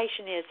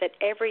expectation is that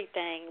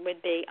everything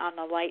would be on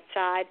the late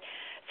side.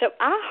 So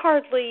I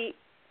hardly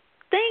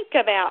think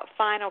about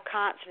final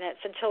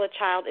consonants until a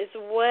child is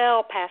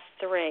well past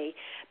 3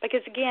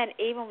 because, again,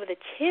 even with a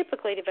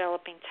typically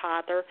developing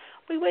toddler,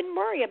 we wouldn't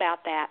worry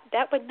about that.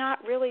 That would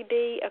not really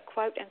be a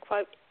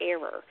quote-unquote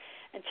error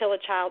until a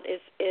child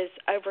is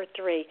over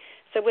 3.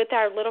 So with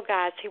our little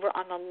guys who were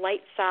on the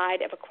late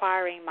side of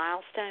acquiring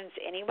milestones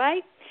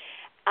anyway,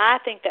 I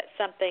think that's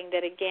something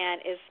that, again,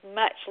 is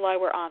much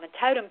lower on the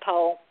totem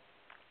pole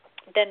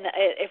than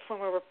if when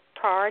we were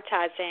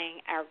prioritizing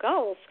our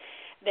goals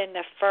than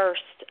the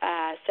first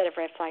set of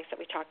red flags that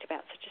we talked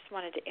about. So just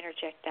wanted to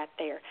interject that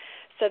there.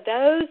 So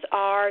those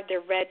are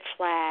the red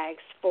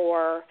flags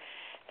for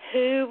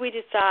who we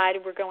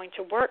decide we're going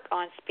to work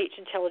on speech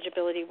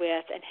intelligibility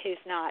with and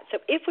who's not. So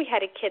if we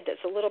had a kid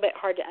that's a little bit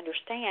hard to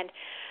understand,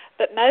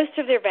 but most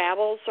of their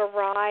vowels are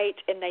right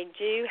and they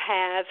do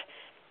have,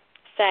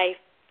 say,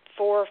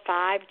 4 or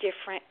 5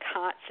 different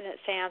consonant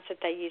sounds that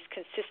they use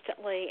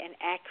consistently and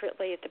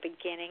accurately at the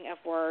beginning of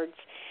words.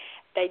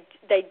 They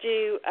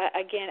do,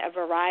 again, a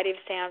variety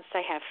of sounds.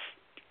 They have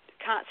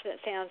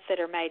consonant sounds that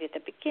are made at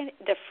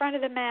the front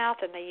of the mouth,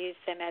 and they use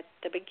them at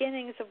the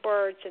beginnings of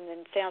words, and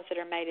then sounds that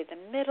are made in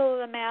the middle of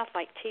the mouth,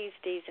 like T's,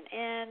 D's, and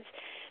N's.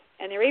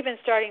 And they're even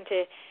starting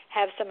to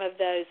have some of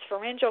those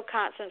pharyngeal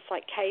consonants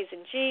like K's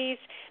and G's.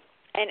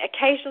 And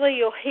occasionally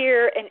you'll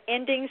hear an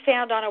ending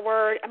sound on a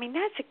word. I mean,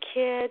 that's a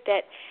kid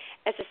that,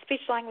 as a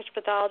speech-language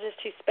pathologist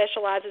who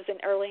specializes in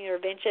early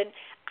intervention,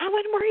 I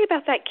wouldn't worry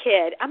about that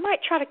kid. I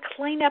might try to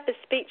clean up his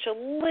speech a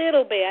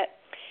little bit,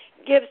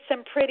 give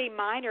some pretty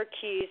minor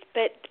cues,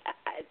 but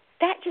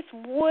that just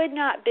would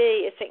not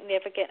be a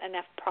significant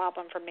enough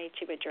problem for me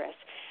to address.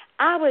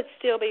 I would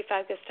still be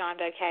focused on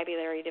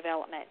vocabulary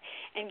development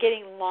and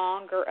getting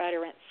longer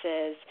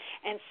utterances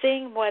and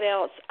seeing what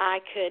else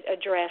I could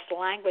address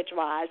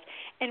language-wise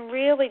and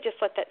really just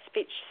let that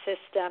speech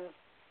system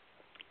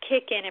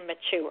kick in and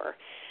mature.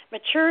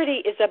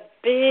 Maturity is a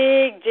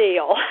big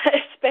deal,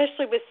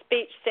 especially with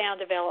speech sound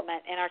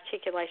development and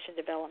articulation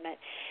development.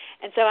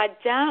 And so I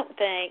don't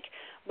think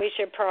we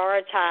should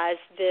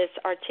prioritize this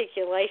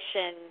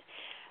articulation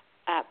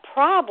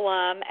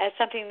problem as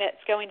something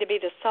that's going to be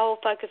the sole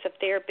focus of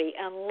therapy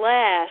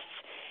unless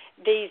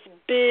these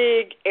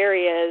big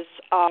areas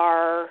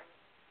are,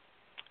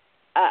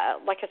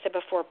 like I said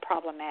before,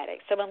 problematic.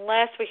 So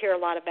unless we hear a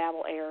lot of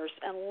vowel errors,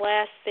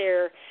 unless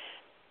they're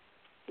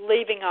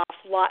leaving off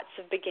lots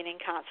of beginning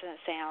consonant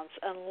sounds,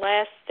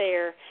 unless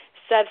they're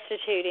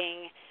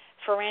substituting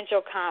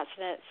pharyngeal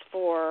consonants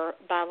for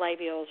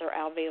bilabials or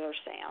alveolar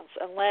sounds,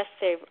 unless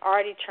they've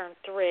already turned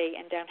 3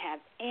 and don't have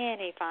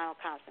any final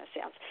consonant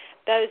sounds.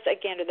 Those,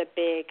 again, are the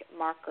big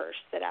markers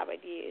that I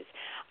would use.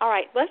 All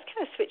right, let's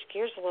kind of switch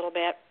gears a little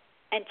bit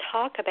and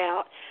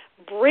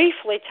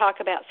briefly talk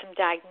about some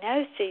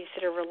diagnoses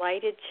that are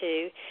related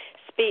to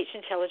speech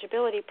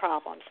intelligibility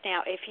problems.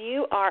 Now, if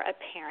you are a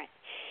parent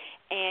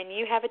and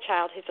you have a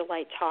child who's a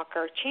late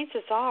talker,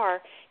 chances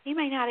are you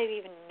may not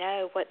even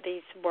know what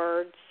these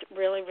words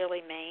really,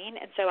 really mean.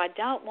 And so I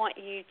don't want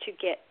you to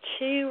get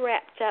too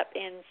wrapped up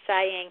in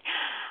saying,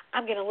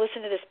 I'm going to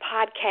listen to this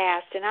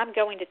podcast and I'm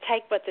going to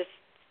take what this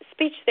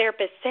speech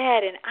therapist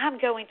said and I'm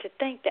going to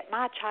think that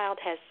my child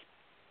has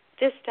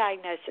this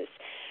diagnosis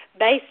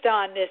based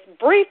on this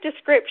brief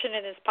description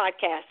in this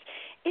podcast.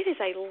 It is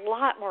a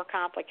lot more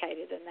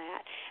complicated than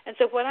that. And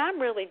so what I'm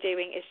really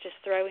doing is just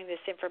throwing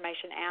this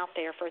information out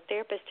there for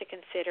therapists to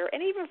consider and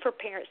even for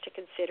parents to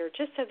consider,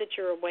 just so that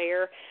you're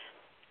aware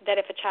that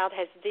if a child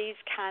has these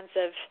kinds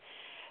of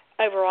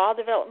overall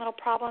developmental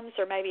problems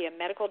or maybe a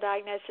medical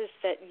diagnosis,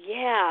 that,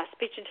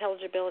 speech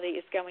intelligibility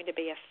is going to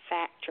be a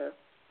factor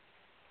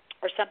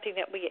or something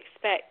that we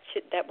expect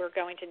that we're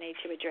going to need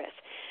to address.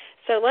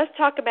 So let's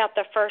talk about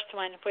the first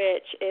one,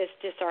 which is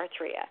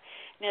dysarthria.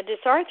 Now,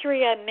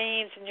 dysarthria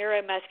means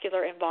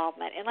neuromuscular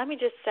involvement. And let me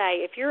just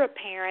say, if you're a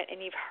parent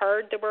and you've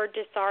heard the word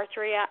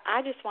dysarthria,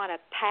 I just want to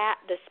pat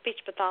the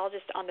speech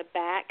pathologist on the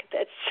back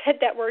that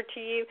said that word to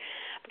you,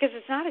 because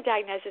it's not a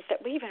diagnosis that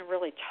we even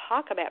really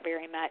talk about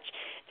very much.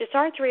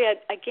 Dysarthria,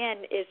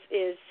 again,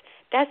 is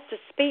that's the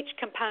speech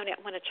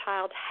component when a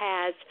child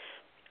has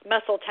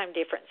muscle tone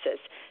differences.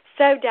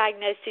 So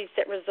diagnoses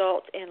that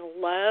result in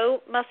low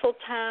muscle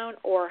tone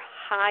or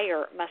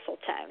higher muscle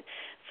tone.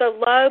 So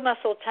low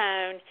muscle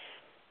tone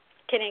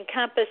can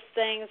encompass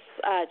things,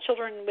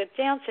 children with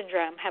Down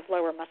syndrome have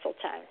lower muscle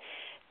tone.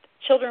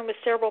 Children with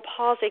cerebral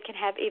palsy can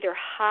have either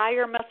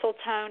higher muscle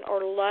tone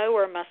or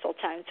lower muscle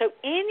tone. So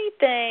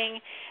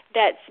anything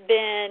that's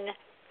been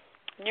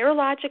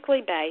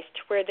neurologically based,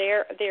 where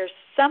there's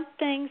some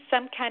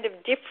kind of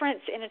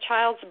difference in a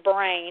child's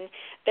brain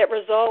that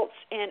results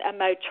in a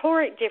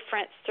motoric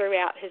difference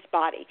throughout his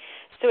body.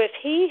 So if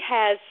he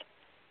has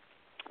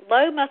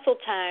low muscle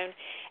tone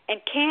and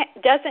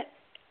doesn't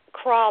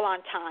crawl on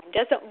time,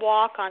 doesn't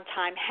walk on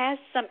time, has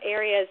some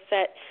areas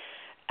that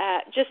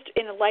just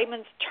in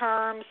layman's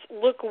terms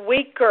look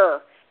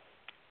weaker,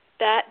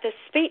 that the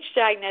speech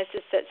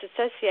diagnosis that's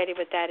associated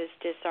with that is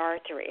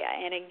dysarthria.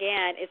 And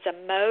again, it's a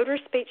motor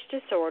speech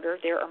disorder.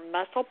 There are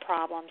muscle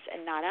problems,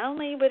 and not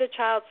only would a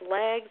child's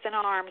legs and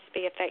arms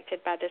be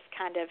affected by this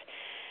kind of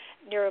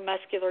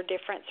neuromuscular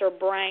difference or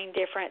brain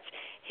difference,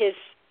 his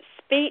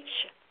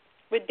speech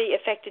would be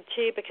affected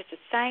too, because the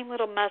same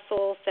little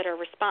muscles that are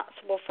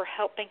responsible for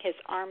helping his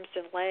arms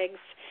and legs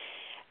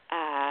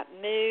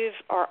move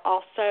are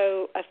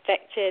also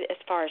affected as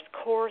far as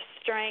core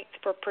strength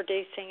for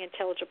producing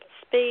intelligible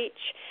speech,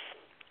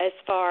 as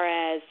far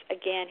as,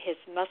 again, his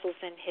muscles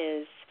in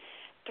his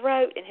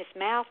throat and his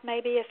mouth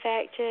may be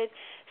affected.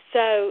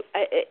 So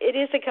it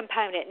is a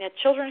component. Now,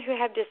 children who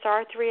have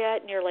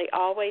dysarthria nearly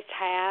always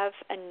have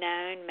a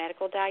known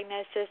medical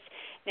diagnosis.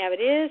 Now,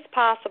 it is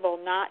possible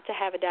not to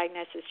have a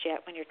diagnosis yet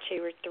when you're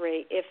 2 or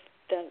 3 if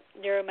the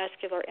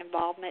neuromuscular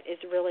involvement is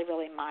really,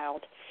 really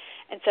mild.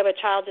 And so a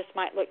child just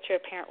might look to a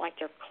parent like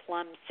they're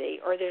clumsy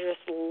or they're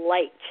just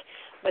late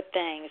with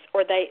things,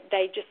 or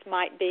they just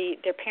might be,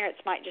 their parents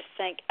might just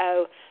think,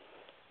 oh,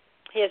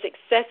 he has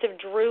excessive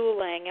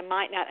drooling and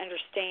might not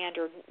understand,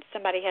 or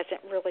somebody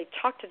hasn't really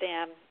talked to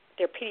them,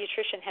 their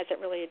pediatrician hasn't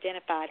really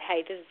identified,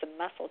 hey, this is a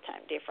muscle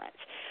tone difference.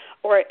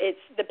 Or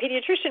it's the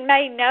pediatrician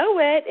may know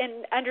it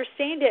and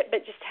understand it,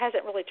 but just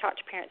hasn't really talked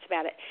to parents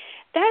about it.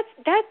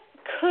 That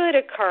could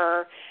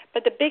occur,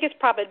 but the biggest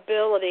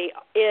probability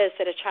is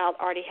that a child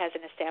already has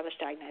an established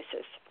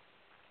diagnosis.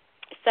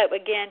 So,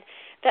 again,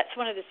 that's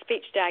one of the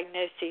speech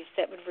diagnoses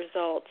that would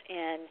result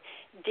in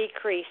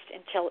decreased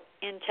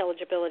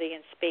intelligibility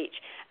in speech.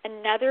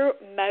 Another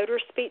motor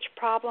speech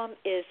problem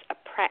is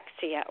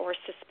apraxia, or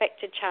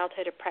suspected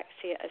childhood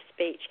apraxia of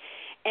speech.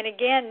 And,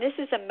 again, this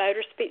is a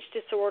motor speech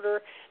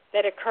disorder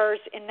that occurs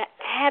in the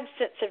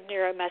absence of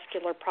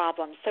neuromuscular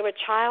problems. So a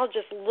child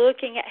just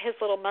looking at his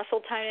little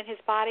muscle tone in his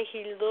body,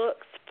 he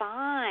looks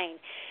fine.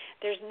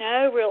 There's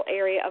no real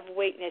area of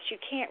weakness. You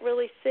can't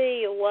really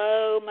see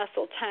low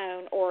muscle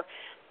tone, or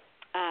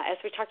as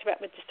we talked about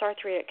with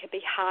dysarthria, it could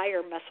be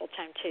higher muscle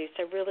tone too,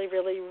 so really,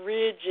 really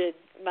rigid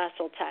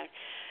muscle tone.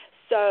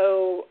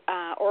 So,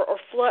 or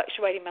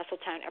fluctuating muscle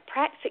tone.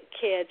 Apraxic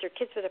kids or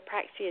kids with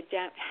apraxia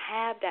don't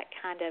have that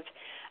kind of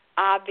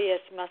obvious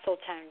muscle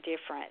tone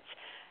difference.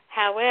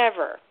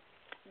 However,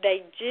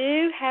 they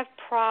do have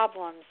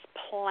problems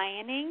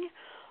planning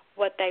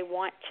what they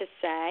want to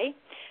say.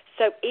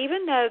 So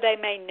even though they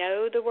may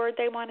know the word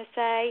they want to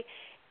say,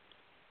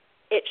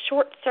 it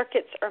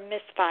short-circuits or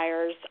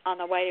misfires on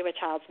the way to a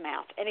child's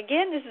mouth. And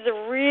again, this is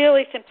a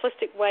really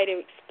simplistic way to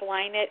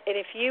explain it. And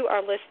if you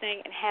are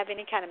listening and have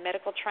any kind of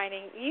medical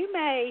training, you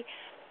may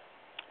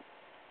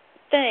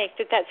think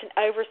that that's an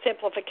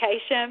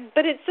oversimplification,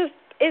 but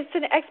it's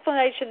an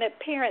explanation that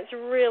parents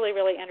really,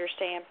 really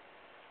understand.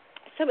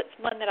 So it's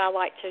one that I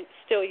like to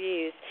still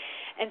use.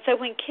 And so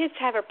when kids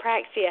have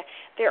apraxia,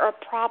 there are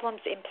problems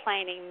in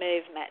planning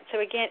movement. So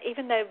again,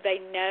 even though they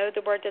know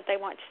the word that they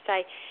want to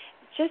say,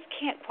 just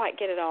can't quite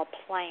get it all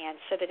planned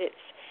so that it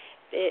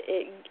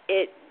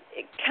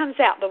comes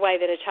out the way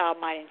that a child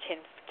might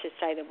intend to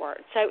say the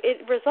word. So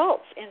it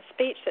results in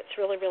speech that's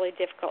really, really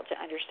difficult to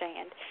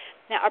understand.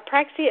 Now,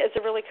 apraxia is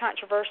a really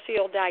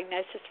controversial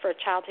diagnosis for a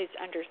child who's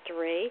under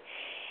 3.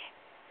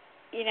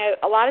 You know,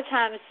 a lot of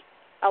times,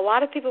 a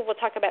lot of people will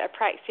talk about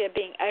apraxia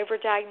being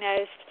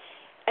overdiagnosed.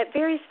 At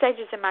various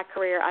stages in my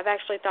career, I've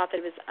actually thought that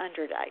it was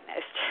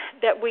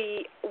underdiagnosed, that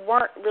we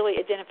weren't really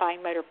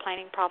identifying motor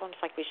planning problems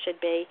like we should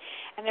be.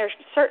 And there are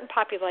certain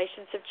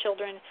populations of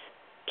children,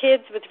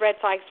 kids with red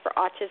flags for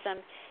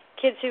autism,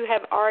 kids who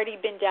have already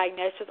been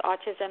diagnosed with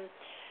autism,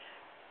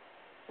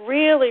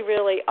 really,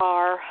 really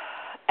are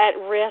at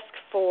risk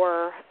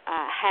for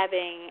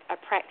having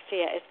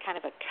apraxia as kind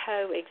of a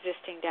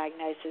coexisting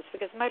diagnosis,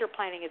 because motor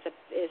planning is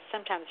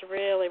sometimes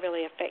really,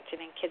 really affected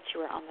in kids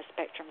who are on the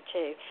spectrum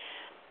too.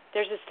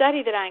 There's a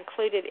study that I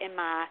included in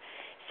my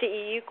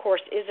CEU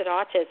course, Is It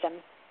Autism?,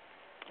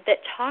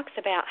 that talks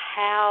about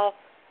how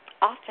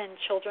often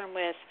children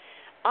with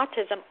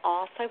autism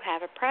also have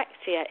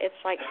apraxia. It's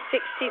like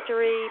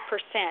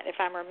 63%, if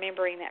I'm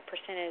remembering that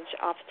percentage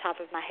off the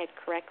top of my head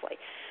correctly.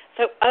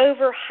 So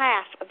over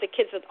half of the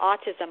kids with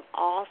autism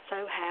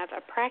also have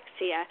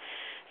apraxia.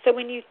 So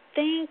when you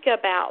think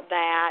about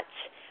that,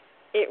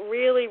 it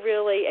really,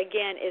 really,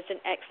 again, is an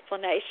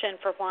explanation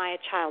for why a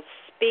child's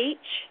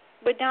speech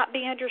would not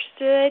be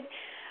understood,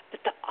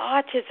 but the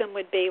autism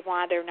would be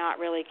why they're not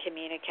really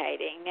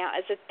communicating. Now,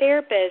 as a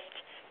therapist,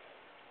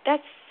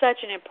 that's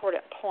such an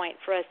important point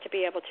for us to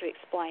be able to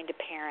explain to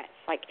parents.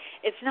 Like,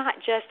 it's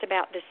not just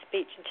about the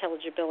speech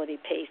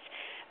intelligibility piece.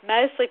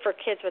 Mostly for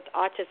kids with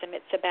autism,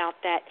 it's about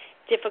that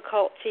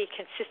difficulty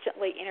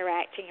consistently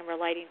interacting and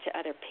relating to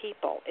other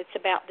people. It's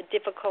about the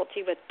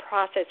difficulty with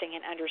processing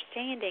and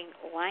understanding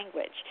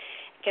language,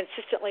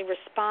 consistently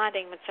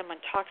responding when someone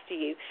talks to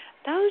you.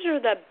 Those are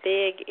the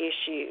big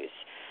issues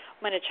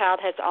when a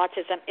child has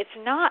autism. It's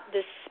not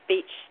the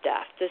speech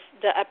stuff.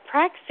 The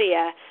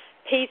apraxia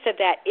piece of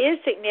that is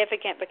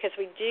significant because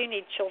we do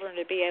need children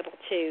to be able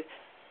to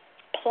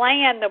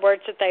plan the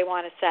words that they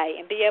want to say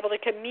and be able to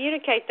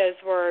communicate those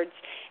words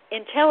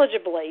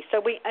intelligibly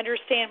so we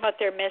understand what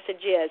their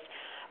message is.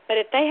 But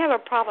if they have a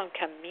problem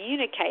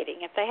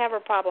communicating, if they have a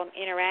problem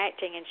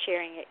interacting and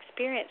sharing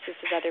experiences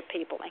with other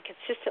people and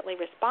consistently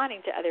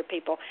responding to other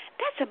people,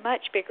 that's a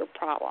much bigger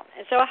problem.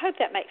 And so I hope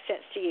that makes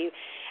sense to you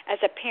as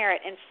a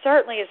parent, and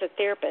certainly as a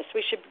therapist.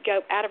 We should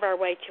go out of our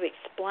way to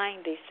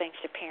explain these things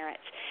to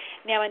parents.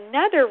 Now,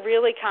 another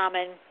really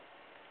common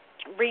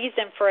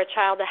reason for a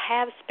child to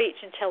have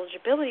speech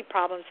intelligibility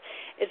problems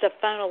is a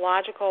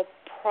phonological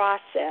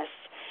process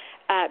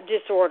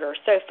disorder,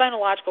 so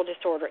phonological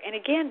disorder. And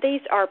again, these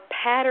are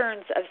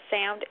patterns of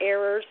sound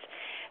errors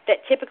that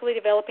typically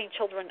developing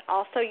children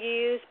also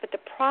use, but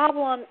the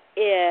problem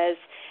is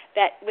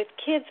that with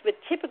kids with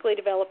typically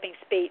developing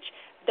speech,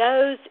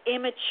 those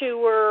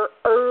immature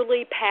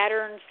early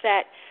patterns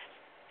that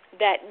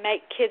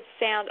make kids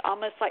sound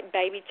almost like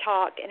baby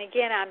talk, and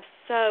again, I'm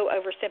so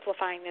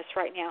oversimplifying this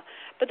right now,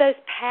 but those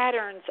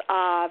patterns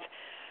of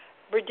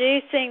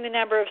reducing the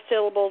number of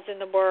syllables in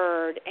the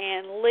word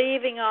and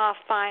leaving off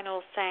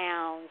final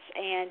sounds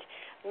and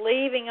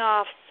leaving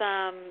off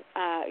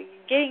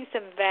getting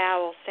some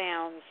vowel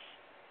sounds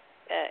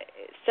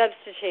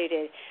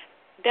substituted.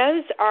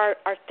 Those are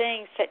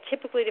things that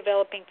typically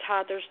developing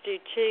toddlers do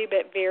too,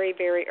 but very,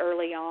 very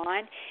early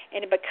on.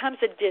 And it becomes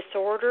a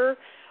disorder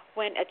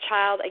when a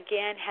child,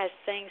 again, has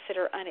things that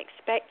are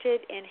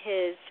unexpected in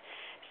his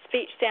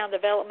speech sound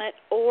development,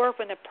 or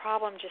when the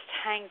problem just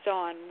hangs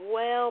on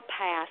well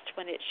past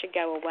when it should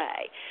go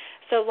away.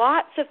 So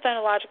lots of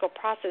phonological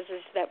processes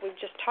that we've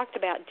just talked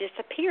about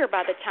disappear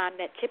by the time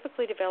that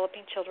typically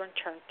developing children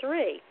turn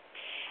 3.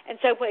 And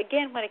so,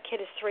 again, when a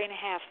kid is 3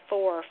 1/2,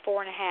 4,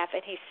 4 1/2,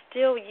 and he's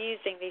still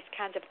using these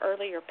kinds of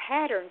earlier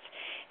patterns,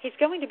 he's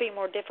going to be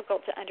more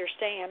difficult to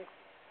understand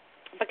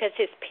because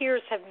his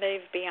peers have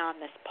moved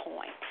beyond this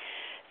point.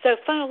 So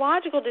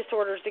phonological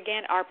disorders,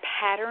 again, are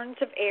patterns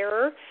of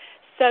error.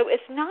 So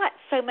it's not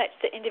so much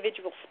the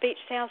individual speech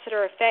sounds that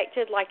are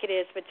affected like it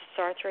is with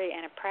dysarthria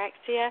and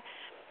apraxia,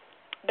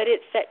 but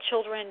it's that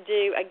children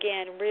do,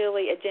 again,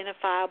 really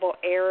identifiable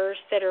errors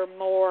that are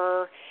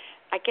more,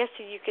 I guess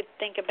you could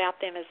think about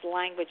them as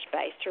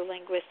language-based or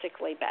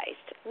linguistically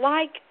based,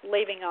 like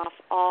leaving off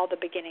all the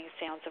beginning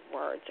sounds of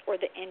words or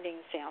the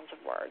ending sounds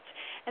of words.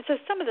 And so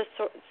some of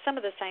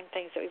the same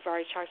things that we've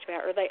already talked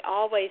about, or they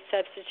always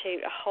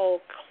substitute a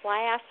whole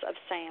class of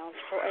sounds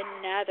for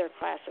another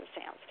class of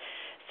sounds.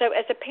 So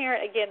as a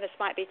parent, again, this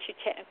might be too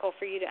technical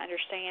for you to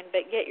understand,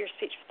 but get your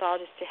speech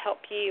pathologist to help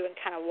you and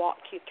kind of walk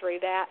you through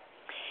that.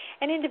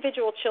 And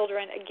individual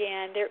children,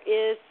 again, there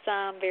is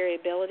some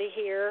variability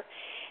here.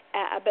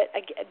 But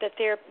the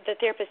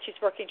therapist who's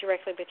working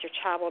directly with your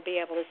child will be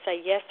able to say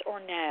yes or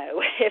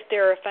no if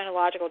there are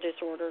phonological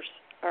disorders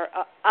or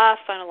a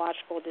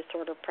phonological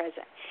disorder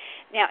present.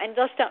 Now, and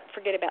let's don't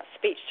forget about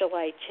speech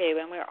delay, too,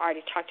 and we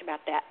already talked about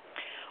that.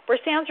 Where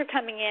sounds are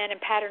coming in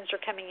and patterns are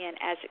coming in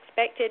as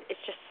expected,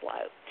 it's just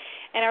slow.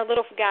 And our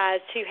little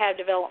guys who have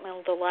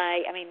developmental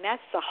delay, I mean,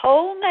 that's the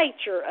whole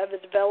nature of a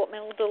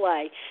developmental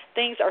delay.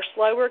 Things are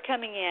slower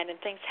coming in and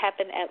things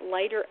happen at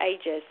later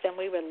ages than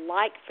we would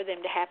like for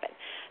them to happen.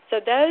 So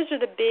those are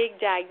the big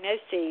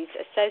diagnoses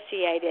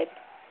associated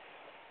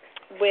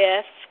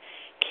with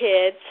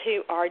kids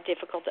who are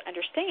difficult to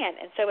understand.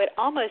 And so it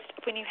almost,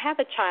 when you have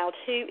a child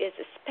who is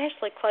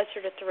especially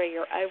closer to 3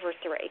 or over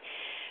 3,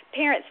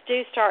 parents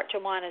do start to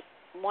want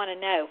to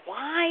know,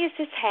 why is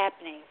this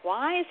happening?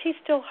 Why is he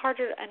still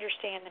harder to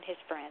understand than his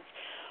friends?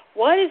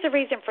 What is the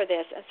reason for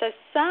this? And so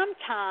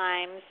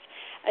sometimes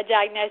a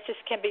diagnosis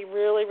can be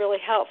really, really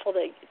helpful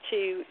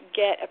to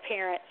get a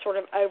parent sort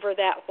of over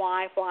that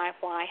why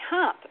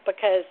hump,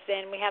 because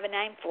then we have a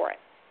name for it.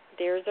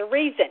 There's a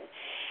reason.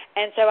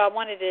 And so I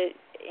wanted to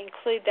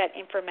include that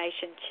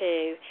information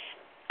too,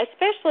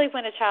 especially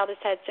when a child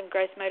has had some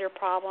gross motor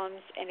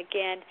problems. And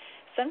again,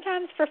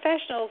 sometimes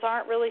professionals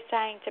aren't really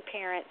saying to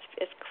parents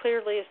as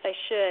clearly as they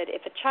should.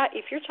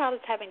 If your child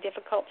is having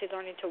difficulty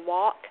learning to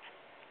walk,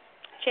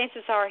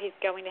 chances are he's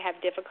going to have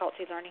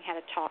difficulty learning how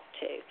to talk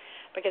too,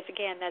 because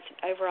again, that's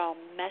an overall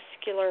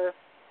muscular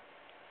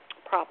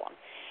problem.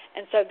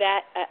 And so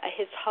that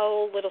his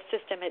whole little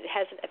system, it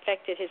hasn't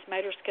affected his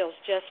motor skills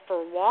just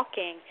for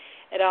walking.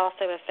 It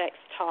also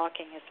affects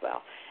talking as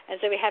well. And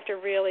so we have to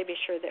really be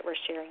sure that we're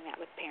sharing that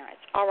with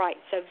parents. All right,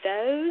 so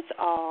those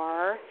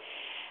are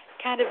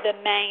kind of the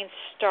main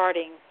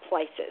starting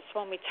places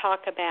when we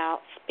talk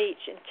about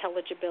speech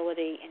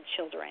intelligibility in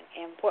children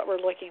and what we're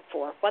looking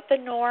for, what the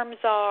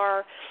norms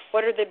are,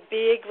 what are the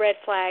big red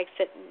flags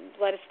that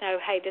let us know,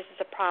 hey, this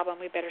is a problem,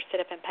 we better sit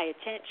up and pay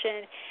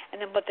attention, and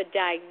then what the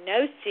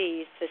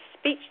diagnoses, the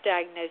speech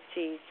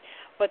diagnoses,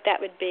 what that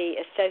would be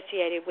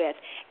associated with.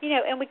 You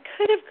know, and we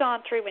could have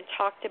gone through and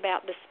talked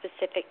about the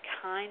specific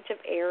kinds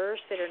of errors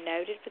that are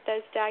noted with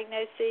those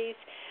diagnoses.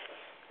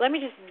 Let me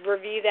just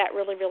review that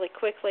really, really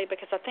quickly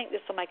because I think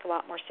this will make a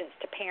lot more sense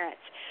to parents.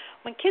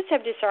 When kids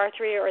have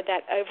dysarthria or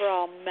that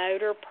overall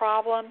motor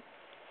problem,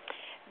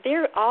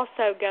 they're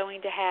also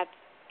going to have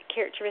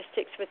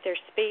characteristics with their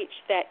speech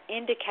that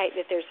indicate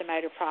that there's a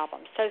motor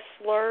problem. So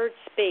slurred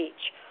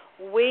speech,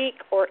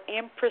 weak or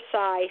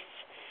imprecise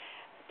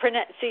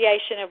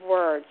pronunciation of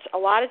words. A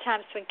lot of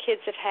times when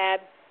kids have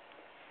had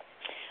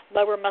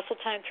lower muscle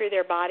tone through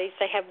their bodies,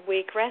 they have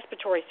weak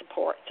respiratory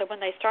support. So when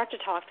they start to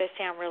talk, they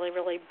sound really,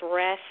 really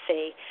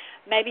breathy,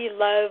 maybe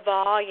low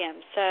volume,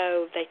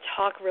 so they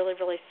talk really,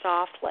 really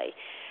softly.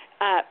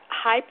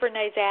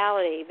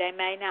 Hypernasality, they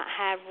may not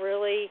have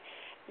really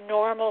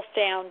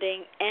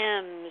normal-sounding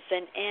M's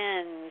and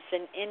N's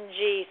and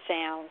NG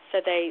sounds,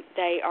 so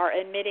they are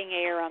emitting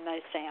air on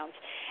those sounds.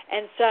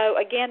 And so,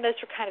 again, those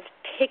are kind of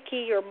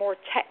picky or more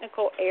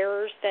technical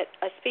errors that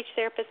a speech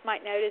therapist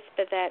might notice,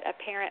 but that a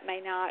parent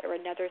may not, or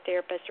another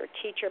therapist or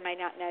teacher may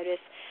not notice.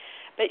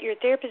 But your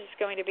therapist is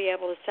going to be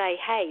able to say,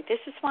 hey,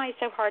 this is why it's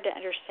so hard to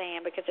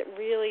understand, because it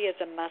really is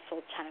a muscle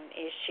tone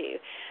issue.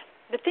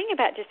 The thing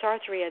about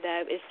dysarthria,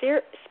 though, is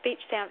their speech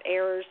sound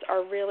errors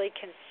are really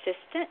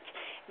consistent,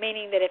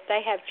 meaning that if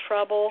they have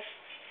trouble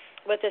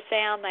with a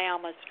sound, they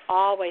almost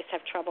always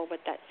have trouble with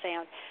that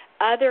sound.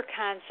 Other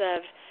kinds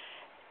of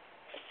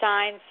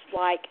signs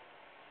like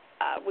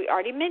we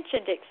already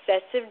mentioned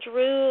excessive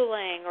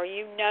drooling, or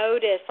you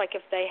notice, like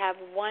if they have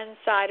one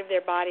side of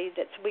their body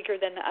that's weaker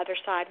than the other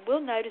side,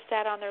 we'll notice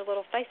that on their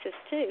little faces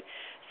too.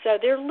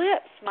 So their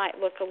lips might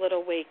look a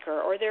little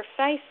weaker, or their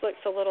face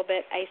looks a little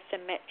bit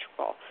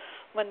asymmetrical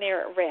when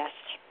they're at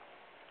rest.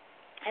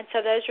 And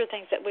so those are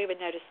things that we would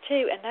notice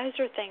too, and those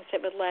are things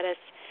that would let us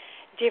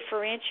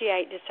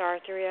differentiate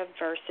dysarthria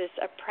versus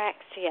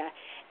apraxia.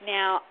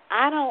 Now,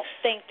 I don't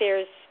think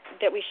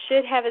that we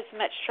should have as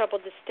much trouble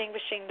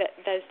distinguishing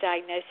those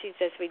diagnoses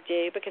as we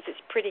do, because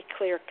it's pretty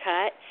clear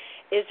cut.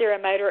 Is there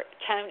a motor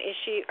tone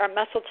issue or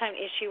muscle tone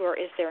issue, or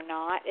is there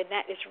not? And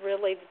that is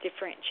really the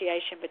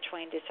differentiation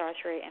between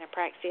dysarthria and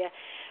apraxia.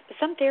 But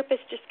some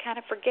therapists just kind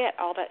of forget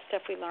all that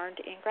stuff we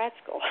learned in grad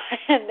school,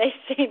 and they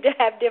seem to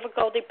have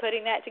difficulty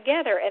putting that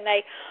together, and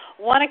they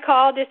want to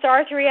call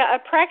dysarthria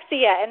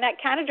apraxia, and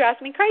that kind of drives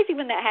me crazy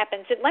when that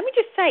happens. And let me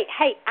just say,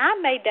 hey, I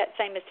made that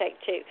same mistake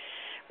too,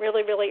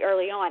 really, really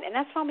early on, and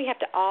that's why we have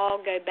to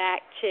all go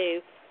back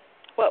to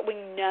what we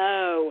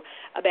know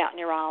about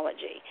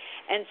neurology.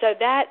 And so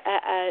that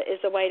is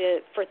a way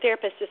for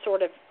therapists to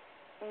sort of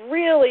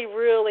really,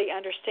 really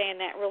understand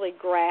that, really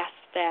grasp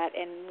that,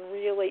 and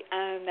really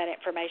own that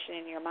information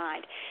in your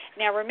mind.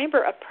 Now,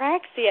 remember,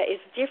 apraxia is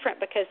different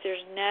because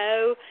there's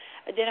no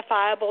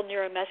identifiable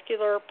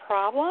neuromuscular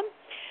problem.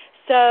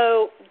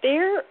 So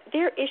their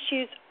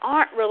issues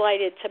aren't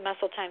related to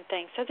muscle tone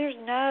things. So there's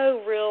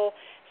no real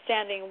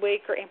sounding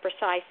weak or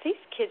imprecise. These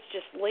kids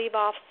just leave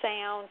off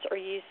sounds or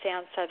use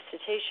sound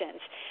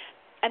substitutions.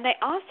 And they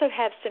also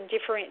have some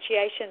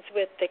differentiations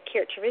with the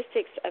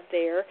characteristics of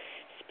their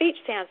speech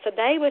sounds. So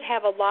they would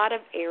have a lot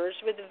of errors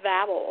with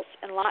vowels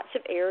and lots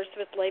of errors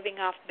with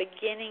leaving off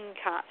beginning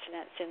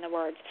consonants in the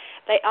words.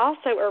 They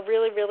also are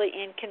really, really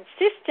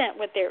inconsistent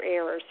with their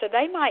errors. So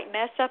they might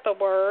mess up a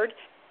word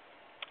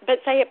but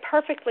say it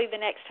perfectly the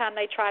next time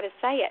they try to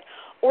say it,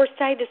 or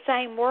say the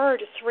same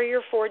word 3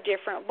 or 4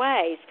 different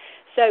ways.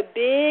 So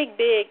big,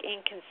 big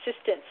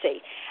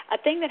inconsistency.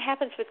 A thing that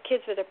happens with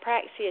kids with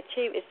apraxia,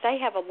 too, is they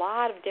have a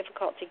lot of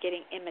difficulty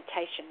getting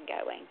imitation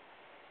going.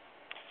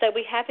 So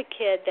we have a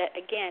kid that,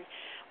 again,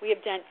 we have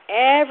done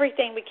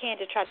everything we can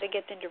to try to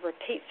get them to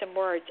repeat some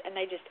words, and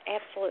they just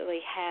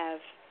absolutely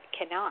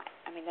cannot.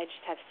 I mean, they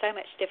just have so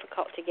much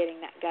difficulty getting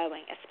that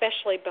going,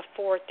 especially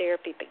before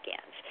therapy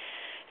begins.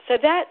 So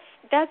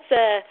that's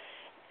a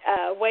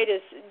way to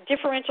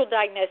differential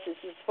diagnosis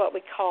is what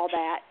we call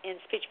that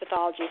in speech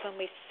pathology. When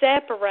we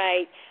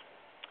separate,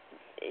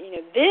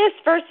 this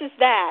versus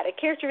that, a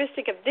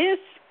characteristic of this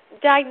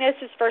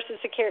diagnosis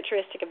versus a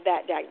characteristic of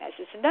that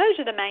diagnosis. And those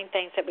are the main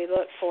things that we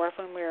look for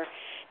when we're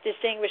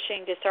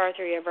distinguishing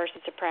dysarthria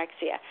versus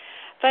apraxia.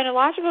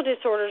 Phonological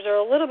disorders are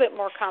a little bit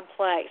more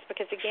complex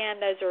because, again,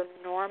 those are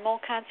normal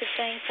kinds of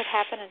things that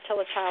happen until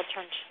a child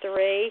turns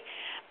 3.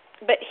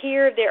 But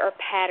here there are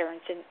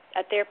patterns, and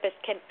a therapist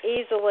can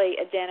easily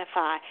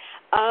identify,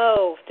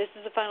 this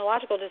is a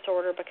phonological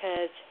disorder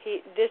because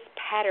this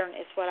pattern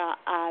is what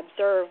I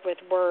observe with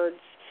words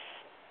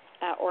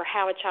or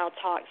how a child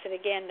talks. And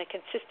again, the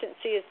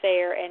consistency is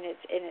there, and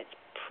it's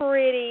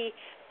pretty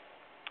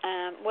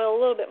a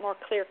little bit more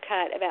clear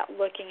cut about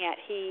looking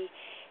at he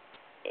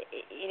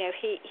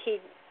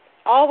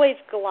always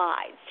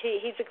glides.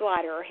 He's a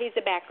glider, or he's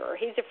a backer, or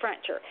he's a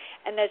fronter,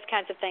 and those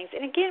kinds of things.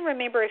 And again,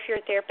 remember, if you're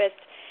a therapist,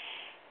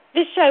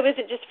 this show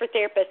isn't just for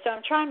therapists, so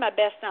I'm trying my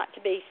best not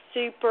to be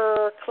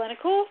super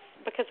clinical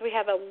because we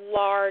have a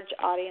large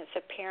audience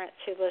of parents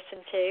who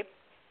listen to.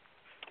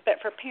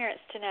 But for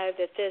parents to know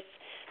that the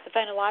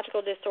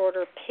phonological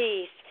disorder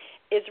piece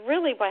is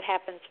really what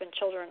happens when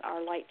children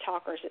are late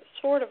talkers. It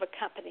sort of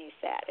accompanies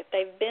that. If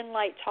they've been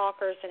late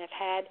talkers and have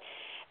had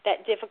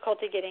that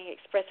difficulty getting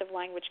expressive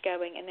language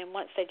going, and then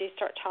once they do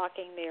start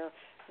talking, they're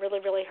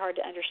really, really hard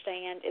to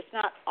understand. It's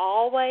not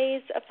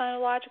always a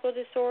phonological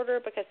disorder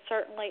because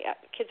certainly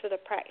kids with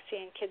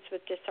apraxia and kids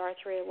with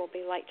dysarthria will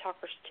be late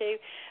talkers too,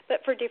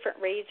 but for different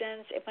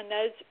reasons. And when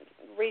those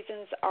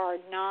reasons are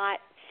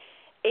not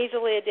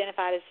easily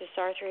identified as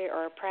dysarthria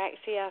or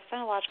apraxia,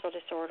 phonological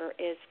disorder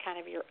is kind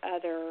of your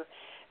other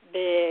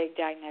big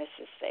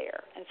diagnosis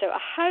there. And so I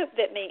hope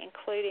that me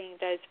including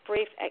those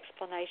brief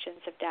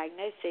explanations of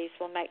diagnoses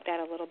will make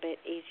that a little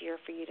bit easier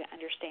for you to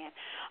understand.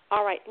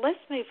 All right, let's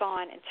move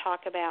on and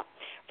talk about,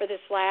 for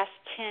this last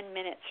 10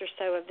 minutes or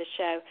so of the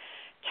show,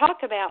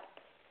 talk about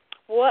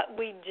what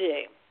we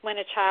do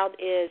when a child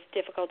is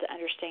difficult to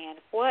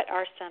understand. What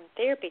are some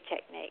therapy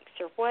techniques,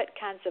 or what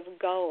kinds of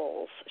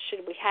goals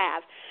should we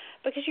have?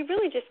 Because you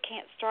really just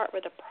can't start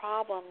with a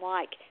problem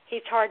like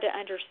he's hard to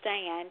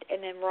understand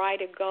and then write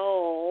a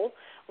goal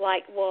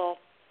like, well,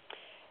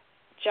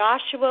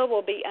 Joshua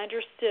will be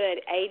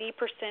understood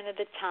 80% of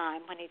the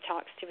time when he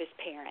talks to his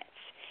parents.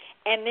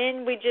 And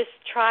then we just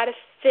try to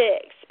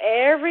fix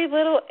every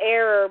little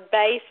error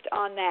based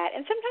on that.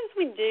 And sometimes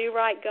we do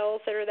write goals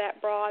that are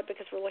that broad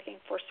because we're looking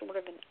for sort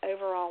of an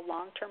overall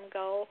long-term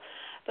goal.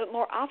 But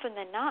more often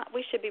than not,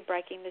 we should be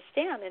breaking this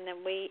down. And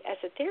then we, as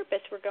a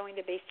therapist, we're going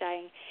to be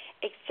saying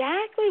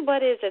exactly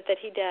what is it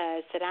that he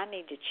does that I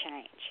need to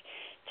change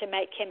to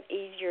make him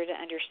easier to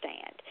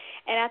understand.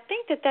 And I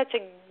think that that's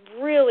a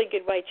really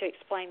good way to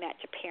explain that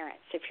to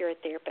parents if you're a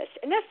therapist.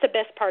 And that's the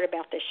best part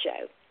about this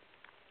show,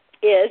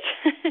 is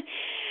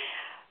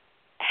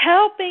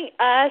helping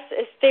us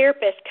as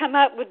therapists come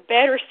up with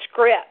better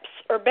scripts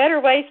or better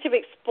ways to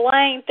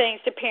explain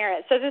things to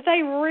parents so that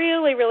they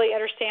really, really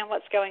understand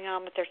what's going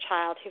on with their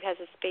child who has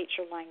a speech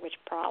or language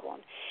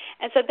problem.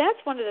 And so that's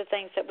one of the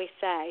things that we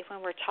say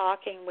when we're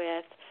talking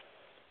with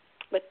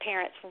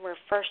parents when we're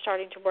first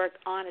starting to work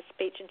on a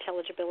speech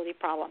intelligibility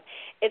problem.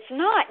 It's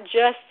not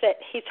just that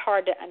he's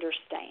hard to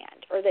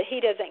understand or that he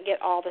doesn't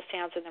get all the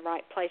sounds in the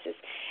right places.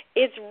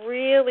 It's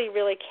really,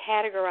 really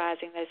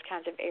categorizing those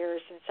kinds of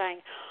errors and saying,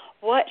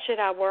 what should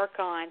I work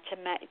on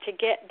to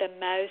get the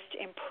most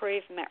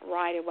improvement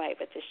right away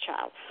with this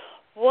child?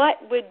 What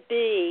would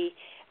be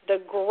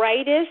the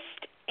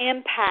greatest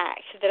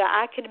impact that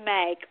I could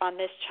make on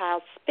this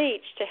child's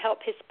speech to help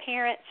his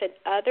parents and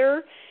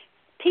other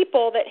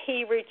people that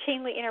he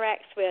routinely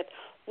interacts with?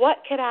 What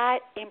could I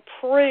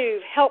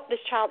help this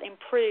child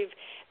improve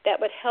that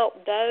would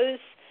help those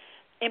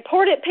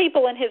important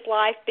people in his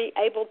life be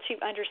able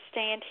to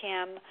understand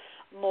him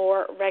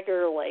more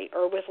regularly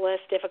or with less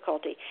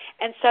difficulty?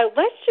 And so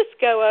let's just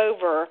go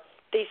over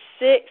these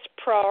 6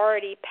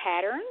 priority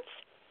patterns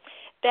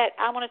that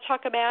I want to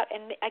talk about.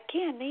 And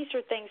again, these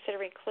are things that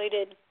are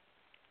included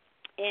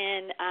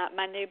in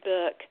my new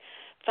book,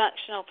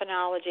 Functional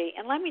Phonology.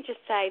 And let me just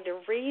say, the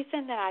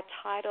reason that I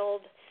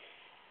titled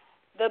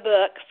the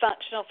book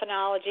Functional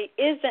Phonology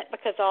isn't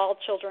because all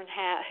children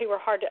who are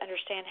hard to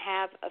understand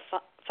have a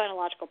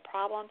phonological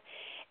problem.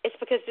 It's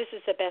because this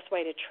is the best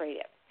way to treat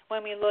it.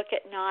 When we look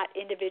at not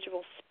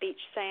individual speech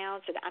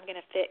sounds and I'm going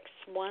to fix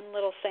one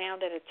little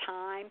sound at a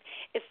time,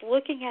 it's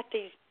looking at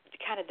these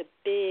kind of the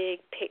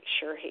big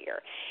picture here.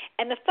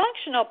 And the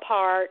functional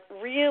part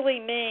really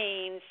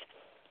means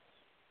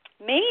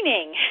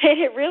meaning.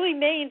 It really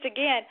means,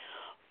 again,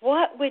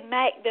 what would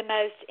make the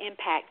most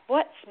impact?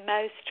 What's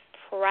most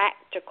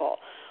practical?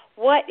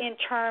 What in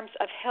terms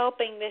of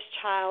helping this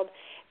child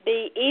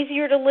be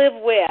easier to live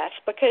with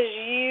because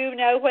you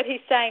know what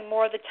he's saying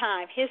more of the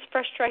time. His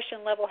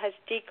frustration level has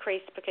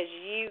decreased because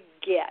you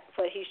get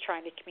what he's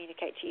trying to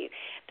communicate to you.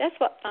 That's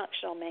what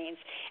functional means.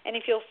 And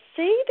if you'll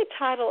see the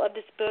title of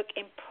this book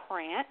in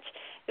print,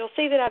 you'll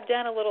see that I've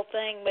done a little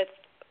thing with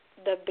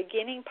the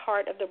beginning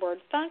part of the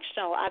word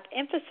functional. I've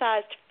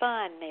emphasized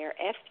fun there,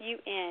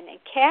 F-U-N, and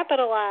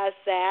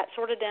capitalized that,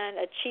 sort of done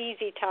a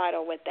cheesy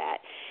title with that,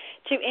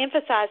 to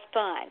emphasize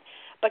fun.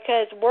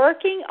 Because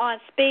working on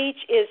speech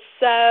is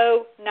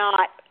so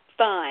not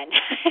fun.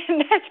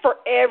 And that's for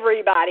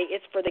everybody.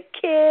 It's for the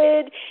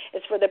kid,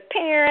 it's for the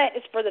parent,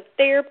 it's for the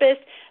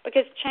therapist,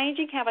 because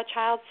changing how a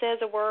child says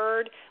a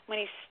word when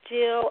he's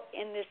still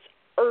in this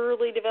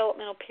early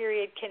developmental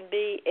period can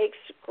be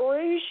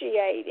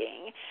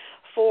excruciating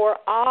for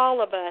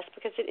all of us,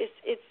 because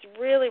it's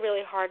really,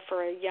 really hard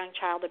for a young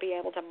child to be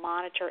able to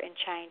monitor and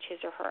change his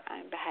or her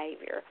own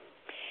behavior.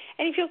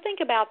 And if you'll think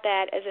about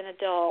that as an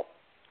adult,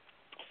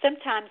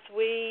 sometimes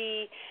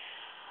we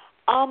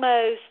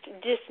almost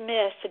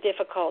dismiss the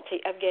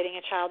difficulty of getting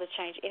a child to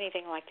change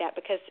anything like that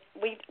because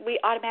we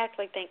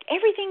automatically think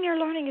everything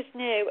they're learning is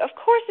new. Of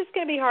course it's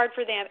going to be hard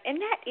for them,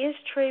 and that is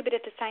true, but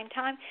at the same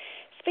time,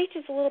 speech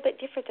is a little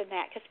bit different than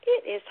that because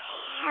it is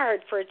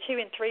hard for a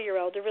 2- and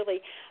 3-year-old to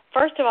really,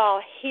 first of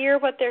all, hear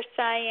what they're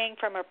saying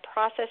from a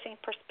processing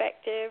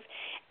perspective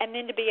and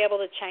then to be able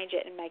to change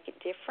it and make it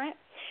different.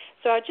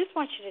 So I just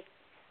want you to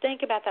think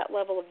about that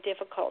level of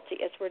difficulty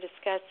as we're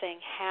discussing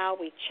how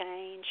we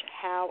change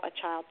how a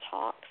child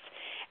talks.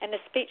 And the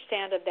speech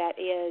sound of that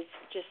is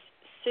just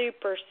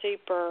super,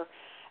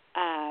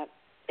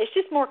 it's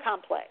just more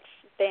complex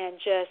than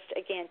just,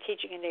 again,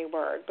 teaching a new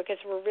word, because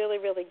we're really,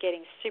 really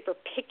getting super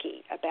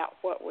picky about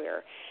what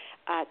we're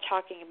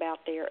talking about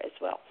there as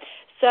well.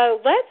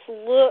 So let's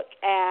look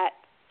at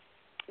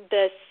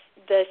the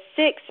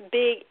 6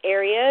 big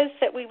areas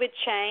that we would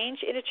change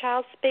in a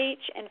child's speech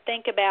and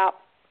think about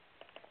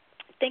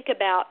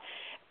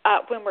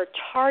when we're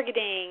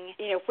targeting,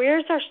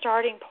 where's our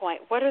starting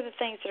point? What are the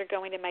things that are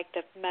going to make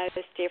the most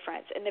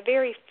difference? And the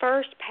very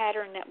first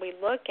pattern that we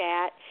look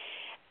at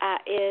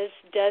is,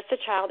 does the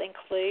child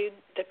include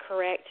the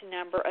correct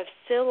number of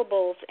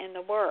syllables in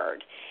the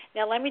word?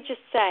 Now, let me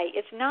just say,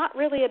 it's not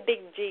really a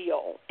big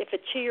deal if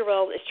a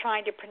 2-year-old is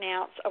trying to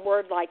pronounce a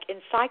word like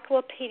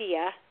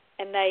encyclopedia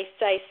and they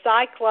say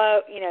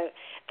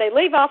they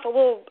leave off a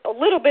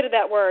little bit of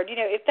that word.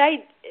 If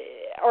they,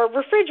 or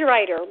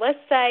refrigerator, let's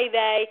say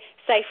they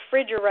say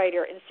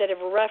refrigerator instead of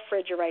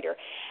refrigerator.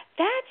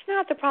 That's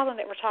not the problem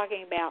that we're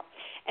talking about.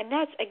 And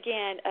that's,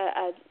 again,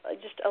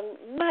 just a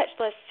much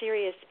less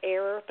serious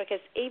error, because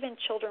even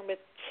children with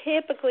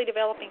typically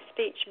developing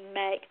speech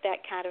make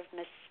that kind of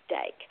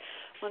mistake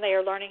when they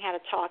are learning how to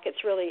talk.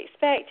 It's really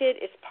expected.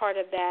 It's part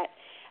of that.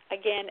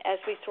 Again, as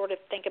we sort of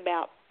think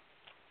about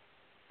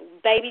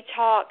baby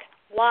talk,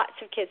 lots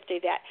of kids do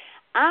that.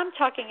 I'm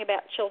talking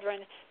about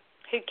children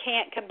who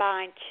can't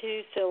combine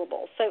two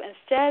syllables. So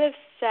instead of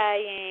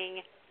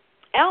saying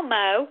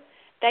Elmo,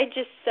 they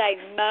just say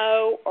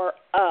mo or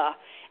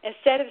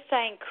Instead of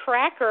saying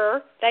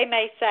cracker, they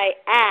may say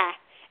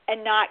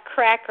and not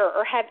cracker,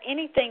 or have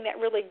anything that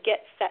really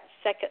gets that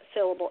second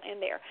syllable in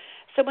there.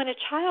 So when a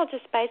child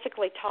just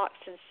basically talks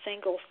in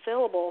single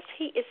syllables,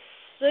 he is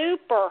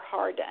super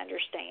hard to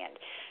understand.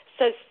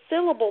 So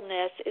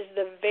syllableness is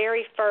the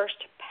very first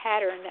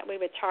pattern that we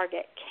would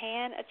target.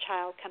 Can a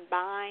child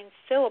combine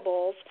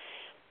syllables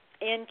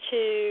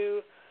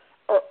into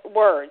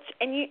words?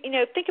 And you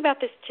know, think about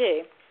this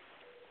too.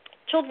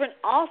 Children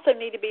also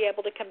need to be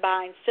able to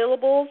combine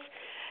syllables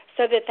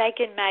so that they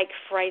can make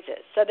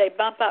phrases. So they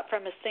bump up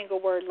from a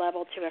single word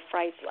level to a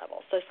phrase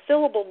level. So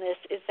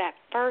syllableness is that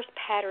first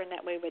pattern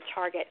that we would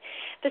target.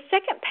 The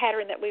second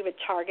pattern that we would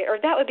target, or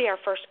that would be our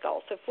first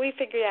goal. So if we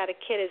figured out a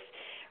kid is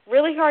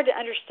really hard to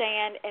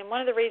understand, and one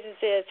of the reasons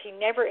is he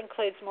never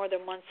includes more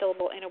than one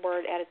syllable in a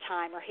word at a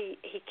time, or he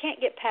can't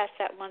get past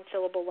that one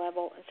syllable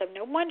level, and so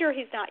no wonder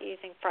he's not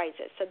using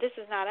phrases. So this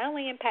is not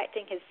only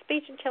impacting his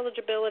speech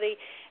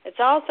intelligibility, it's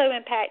also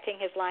impacting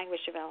his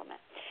language development.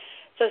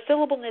 So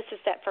syllableness is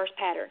that first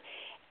pattern,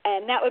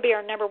 and that would be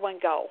our number one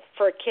goal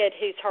for a kid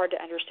who's hard to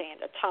understand,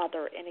 a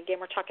toddler. And again,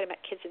 we're talking about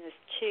kids in this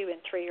 2- and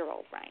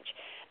 3-year-old range.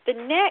 The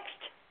next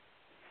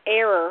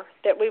error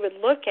that we would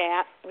look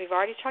at, we've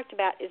already talked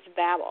about, is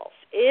vowels.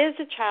 Is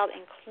a child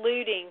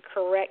including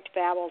correct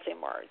vowels in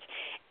words?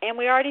 And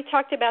we already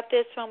talked about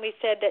this when we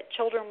said that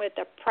children with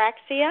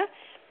apraxia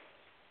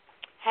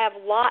have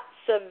lots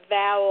of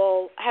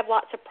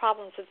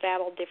problems with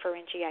vowel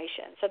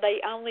differentiation. So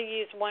they only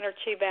use 1 or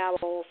 2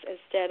 vowels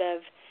instead of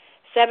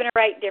 7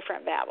 or 8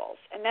 different vowels.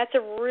 And that's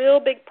a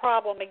real big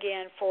problem,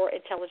 again, for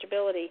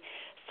intelligibility.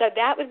 So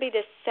that would be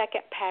the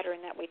second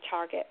pattern that we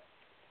target.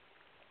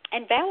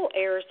 And vowel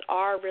errors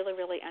are really,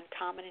 really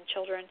uncommon in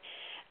children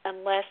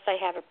unless they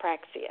have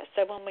apraxia,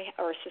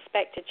 or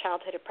suspected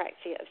childhood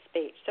apraxia of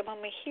speech. So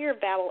when we hear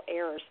vowel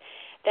errors,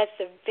 that's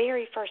the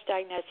very first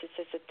diagnosis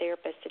as a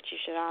therapist that you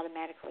should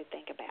automatically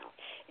think about,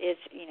 is,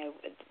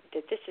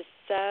 that this is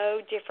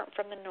so different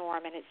from the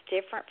norm, and it's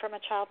different from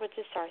a child with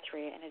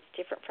dysarthria, and it's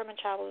different from a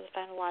child with a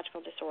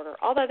phonological disorder,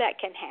 although that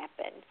can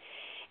happen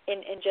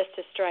in just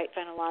a straight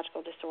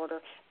phonological disorder.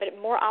 But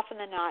more often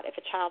than not, if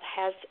a child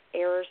has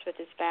errors with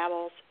his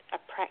vowels,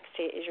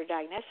 apraxia is your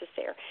diagnosis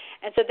there.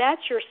 And so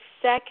that's your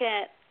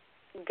second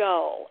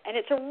goal. And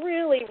it's a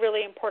really,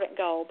 really important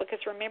goal, because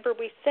remember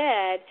we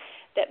said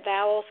that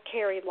vowels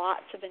carry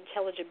lots of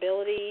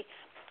intelligibility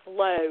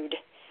load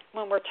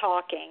when we're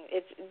talking.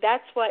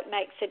 That's what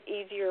makes it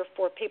easier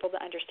for people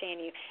to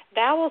understand you.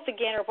 Vowels,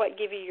 again, are what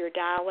give you your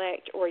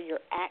dialect or your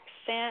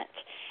accent.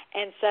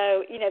 And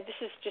so, this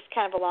is just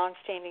kind of a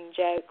long-standing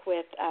joke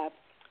with,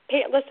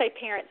 let's say,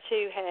 parents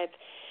who have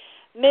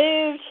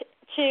moved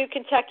to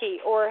Kentucky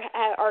or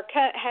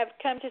have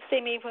come to see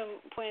me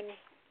when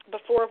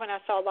I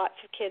saw lots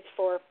of kids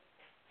for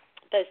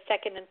those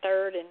second and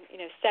third and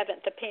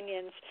seventh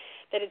opinions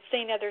that had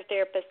seen other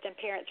therapists, and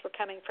parents were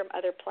coming from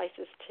other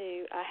places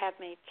to have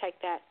me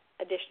take that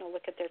additional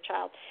look at their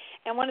child.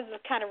 And one of the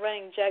kind of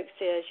running jokes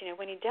is,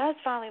 when he does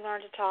finally learn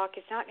to talk,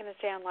 it's not going to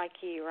sound like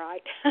you,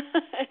 right?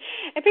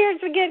 And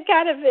parents would get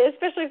kind of,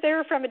 especially if they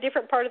were from a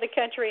different part of the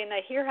country and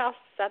they hear how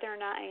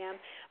Southern I am,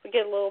 we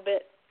get a little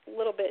bit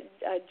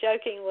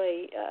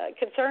jokingly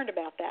concerned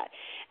about that.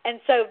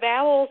 And so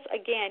vowels,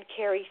 again,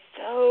 carry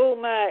so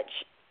much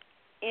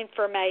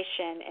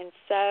information and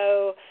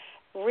so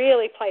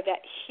really play that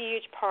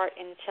huge part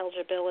in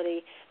intelligibility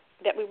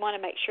that we want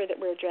to make sure that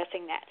we're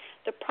addressing that.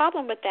 The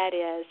problem with that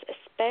is,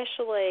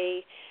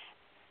 especially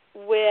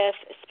with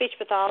speech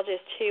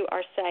pathologists who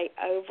are, say,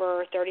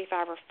 over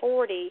 35 or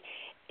 40,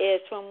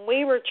 is when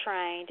we were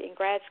trained in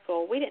grad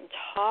school, we didn't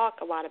talk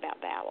a lot about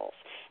vowels.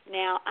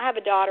 Now, I have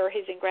a daughter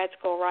who's in grad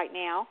school right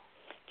now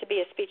to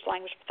be a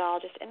speech-language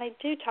pathologist, and they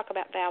do talk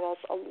about vowels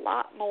a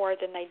lot more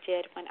than they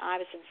did when I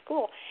was in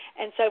school.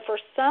 And so for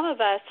some of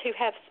us who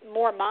have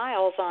more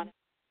miles on,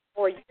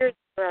 more years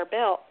under our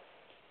belt,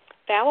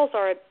 vowels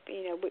are,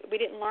 we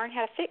didn't learn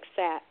how to fix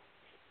that.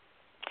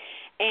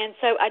 And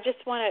so I just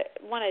want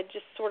to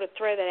just sort of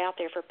throw that out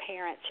there for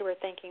parents who are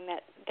thinking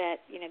that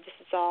this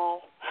is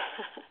all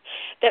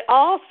that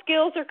all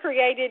skills are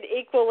created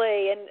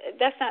equally, and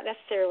that's not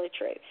necessarily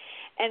true.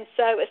 And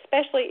so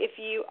especially if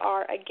you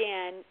are,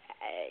 again,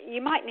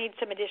 you might need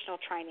some additional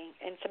training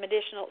and some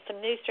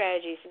new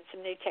strategies and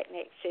some new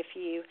techniques if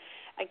you,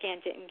 again,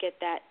 didn't get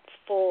that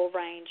full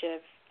range of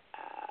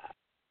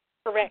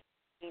correct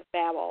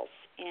vowels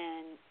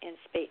in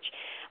speech.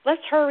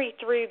 Let's hurry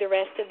through the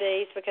rest of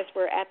these because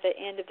we're at the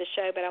end of the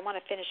show, but I want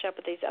to finish up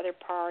with these other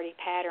priority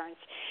patterns.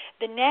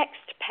 The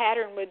next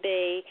pattern would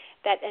be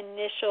that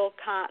initial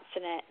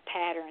consonant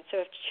pattern.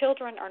 So if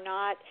children are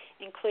not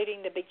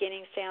including the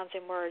beginning sounds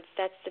in words,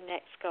 that's the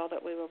next goal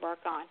that we will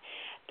work on.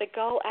 The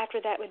goal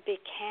after that would be,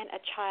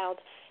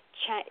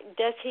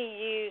 does he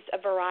use a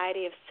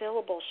variety of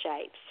syllable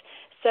shapes?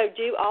 So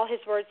do all his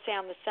words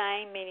sound the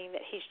same, meaning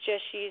that he's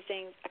just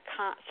using a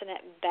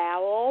consonant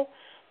vowel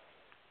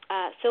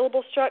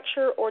syllable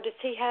structure, or does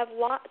he have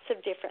lots of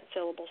different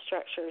syllable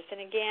structures? And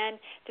again,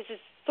 this is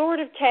sort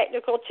of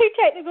technical, too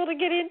technical to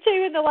get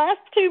into in the last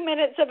 2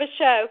 minutes of a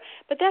show,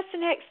 but that's the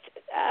next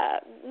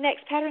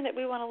pattern that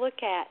we want to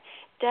look at.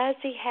 Does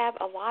he have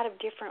a lot of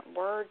different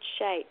word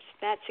shapes?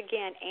 That's,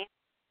 again,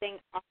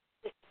 answering all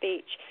the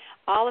speech,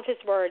 all of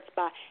his words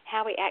by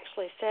how he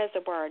actually says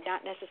a word,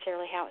 not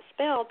necessarily how it's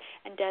spelled,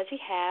 and does he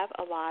have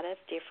a lot of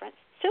different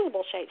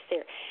syllable shapes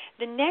there?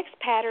 The next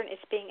pattern is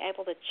being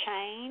able to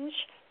change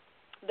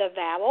the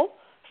vowel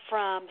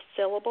from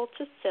syllable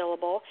to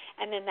syllable,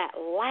 and then that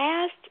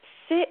last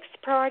sixth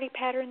priority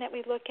pattern that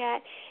we look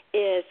at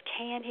is,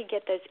 can he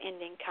get those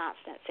ending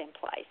consonants in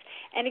place?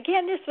 And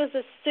again, this was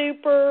a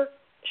super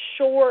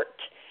short,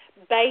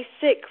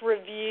 basic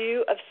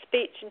review of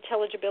speech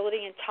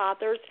intelligibility in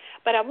toddlers,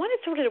 but I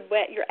wanted sort of to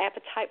whet your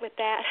appetite with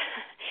that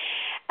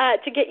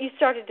to get you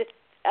starting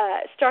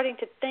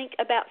to think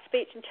about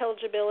speech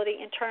intelligibility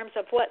in terms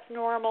of what's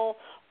normal,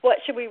 what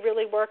should we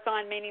really work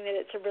on, meaning that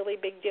it's a really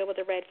big deal with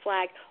a red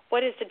flag,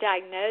 what is the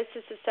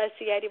diagnosis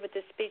associated with the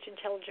speech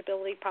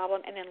intelligibility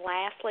problem, and then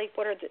lastly,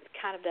 what are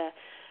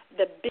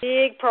the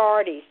big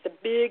priorities, the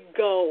big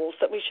goals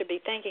that we should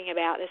be thinking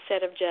about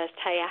instead of just,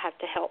 hey, I have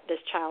to help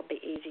this child be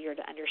easier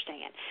to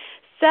understand.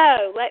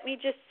 So let me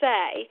just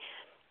say,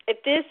 if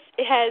this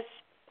has,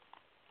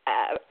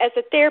 as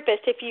a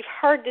therapist, if you've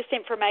heard this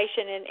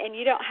information and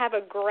you don't have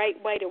a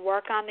great way to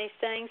work on these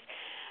things,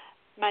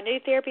 my new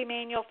therapy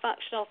manual,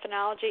 Functional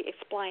Phonology,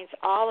 explains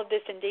all of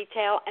this in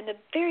detail. And the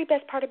very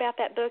best part about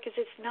that book is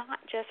it's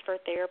not just for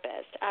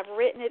therapists. I've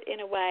written it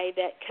in a way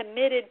that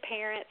committed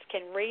parents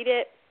can read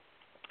it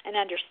and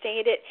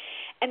understand it.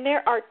 And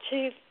there are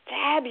 2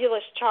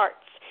 fabulous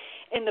charts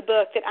in the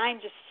book that I'm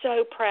just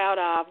so proud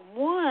of.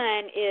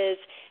 One is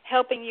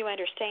helping you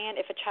understand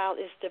if a child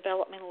is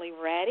developmentally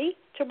ready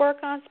to work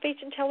on speech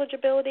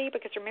intelligibility,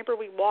 because remember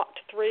we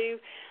walked through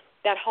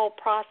that whole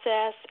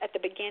process at the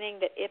beginning,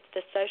 that if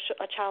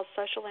a child's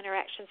social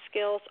interaction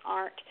skills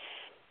aren't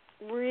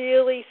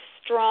really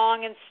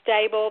strong and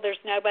stable, there's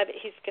no way that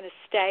he's going to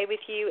stay with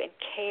you and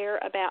care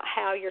about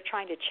how you're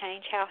trying to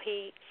change how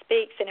he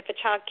speaks. And if a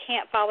child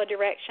can't follow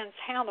directions,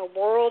 how in the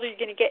world are you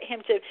going to get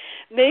him to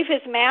move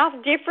his mouth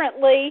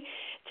differently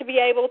to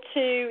be able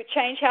to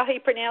change how he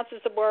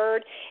pronounces a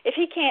word? If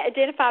he can't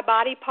identify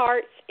body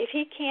parts, if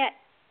he can't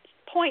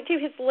point to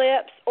his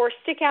lips or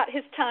stick out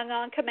his tongue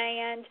on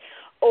command,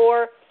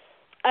 or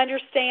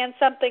understand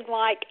something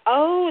like,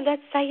 oh,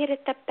 let's say it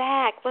at the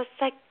back, let's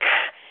say,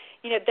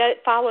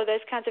 follow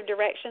those kinds of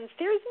directions,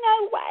 there's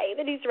no way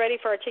that he's ready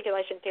for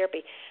articulation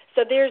therapy.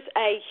 So there's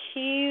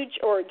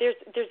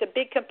a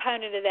big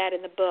component of that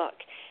in the book,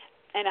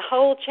 and a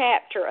whole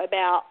chapter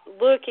about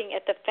looking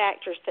at the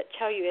factors that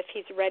tell you if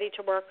he's ready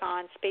to work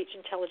on speech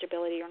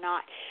intelligibility or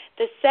not.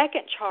 The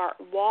second chart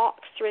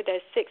walks through those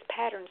 6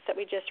 patterns that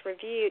we just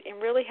reviewed and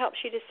really helps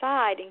you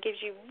decide and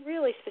gives you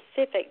really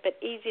specific but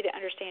easy to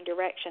understand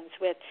directions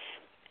with,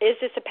 is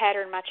this a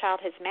pattern my child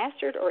has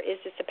mastered, or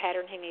is this a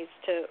pattern he needs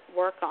to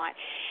work on?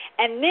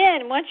 And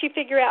then once you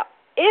figure out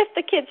if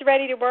the kid's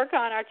ready to work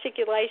on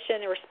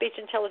articulation or speech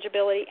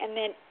intelligibility, and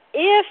then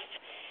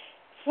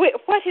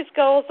what his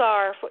goals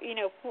are,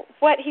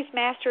 what he's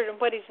mastered and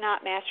what he's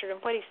not mastered and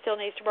what he still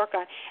needs to work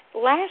on.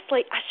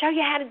 Lastly, I show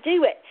you how to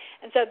do it.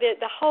 And so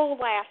the whole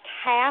last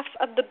half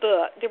of the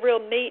book, the real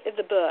meat of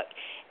the book,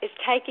 is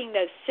taking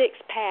those 6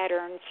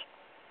 patterns,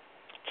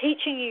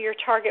 teaching you your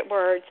target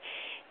words,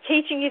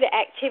 teaching you the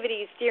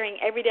activities during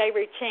everyday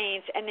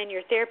routines, and then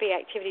your therapy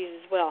activities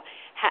as well.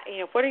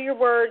 What are your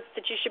words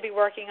that you should be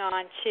working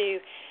on to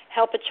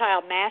help a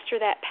child master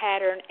that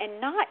pattern? And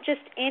not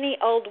just any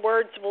old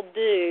words will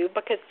do,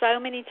 because so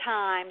many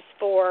times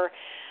for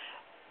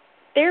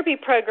therapy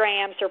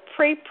programs or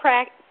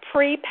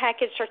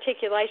pre-packaged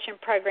articulation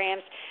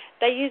programs,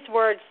 they use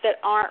words that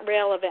aren't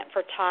relevant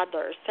for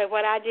toddlers. So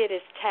what I did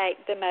is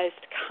take the most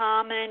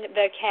common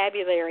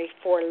vocabulary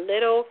for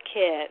little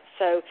kids,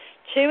 so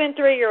 2- and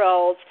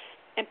 3-year-olds,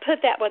 and put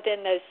that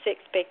within those 6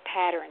 big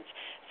patterns.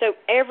 So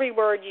every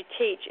word you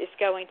teach is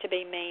going to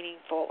be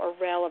meaningful or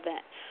relevant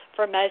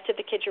for most of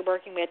the kids you're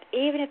working with,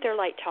 even if they're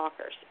late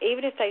talkers,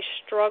 even if they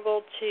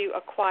struggle to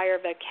acquire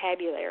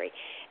vocabulary,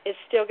 is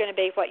still going to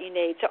be what you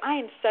need. So I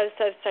am so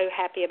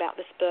happy about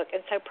this book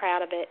and so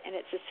proud of it, and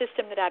it's a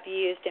system that I've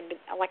used and,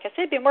 like I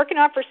said, been working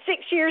on for 6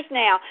 years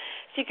now,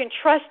 so you can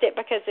trust it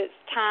because it's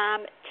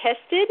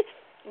time-tested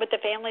with the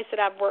families that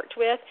I've worked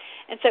with.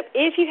 And so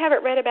if you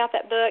haven't read about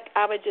that book,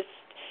 I would just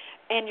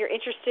and you're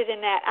interested in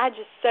that, I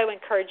just so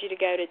encourage you to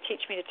go to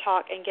Teach Me to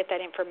Talk and get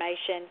that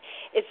information.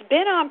 It's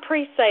been on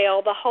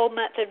pre-sale the whole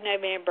month of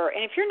November,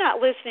 and if you're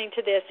not listening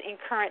to this in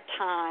current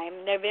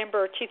time,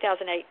 November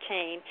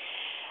 2018,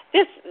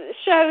 this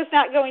show is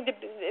not going to.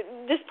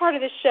 This part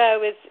of the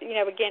show is,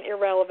 again,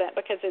 irrelevant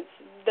because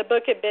the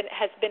book has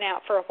been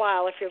out for a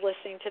while. If you're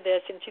listening to this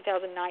in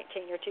 2019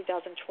 or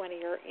 2020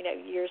 or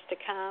years to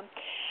come,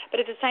 but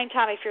at the same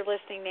time, if you're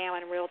listening now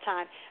in real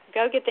time,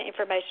 go get the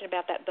information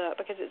about that book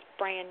because it's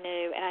brand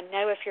new. And I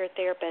know if you're a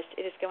therapist,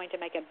 it is going to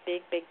make a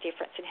big, big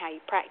difference in how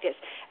you practice,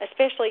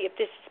 especially if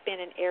this has been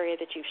an area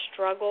that you've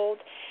struggled.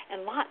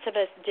 And lots of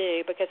us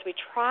do because we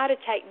try to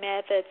take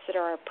methods that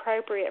are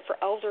appropriate for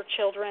older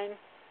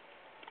children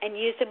and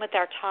use them with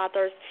our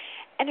toddlers,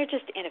 and they're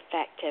just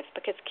ineffective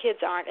because kids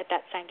aren't at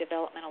that same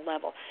developmental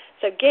level.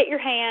 So get your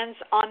hands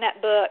on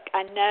that book.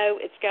 I know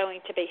it's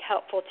going to be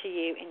helpful to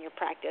you in your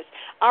practice.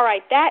 All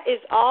right, that is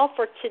all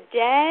for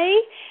today.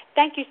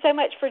 Thank you so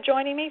much for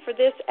joining me for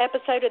this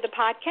episode of the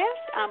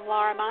podcast. I'm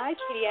Laura Mize,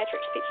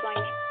 pediatric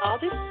speech-language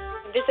pathologist,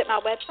 and visit my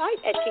website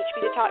at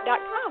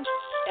teachmetotalk.com.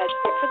 That's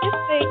it for this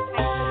week.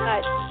 Thanks so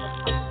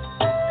much.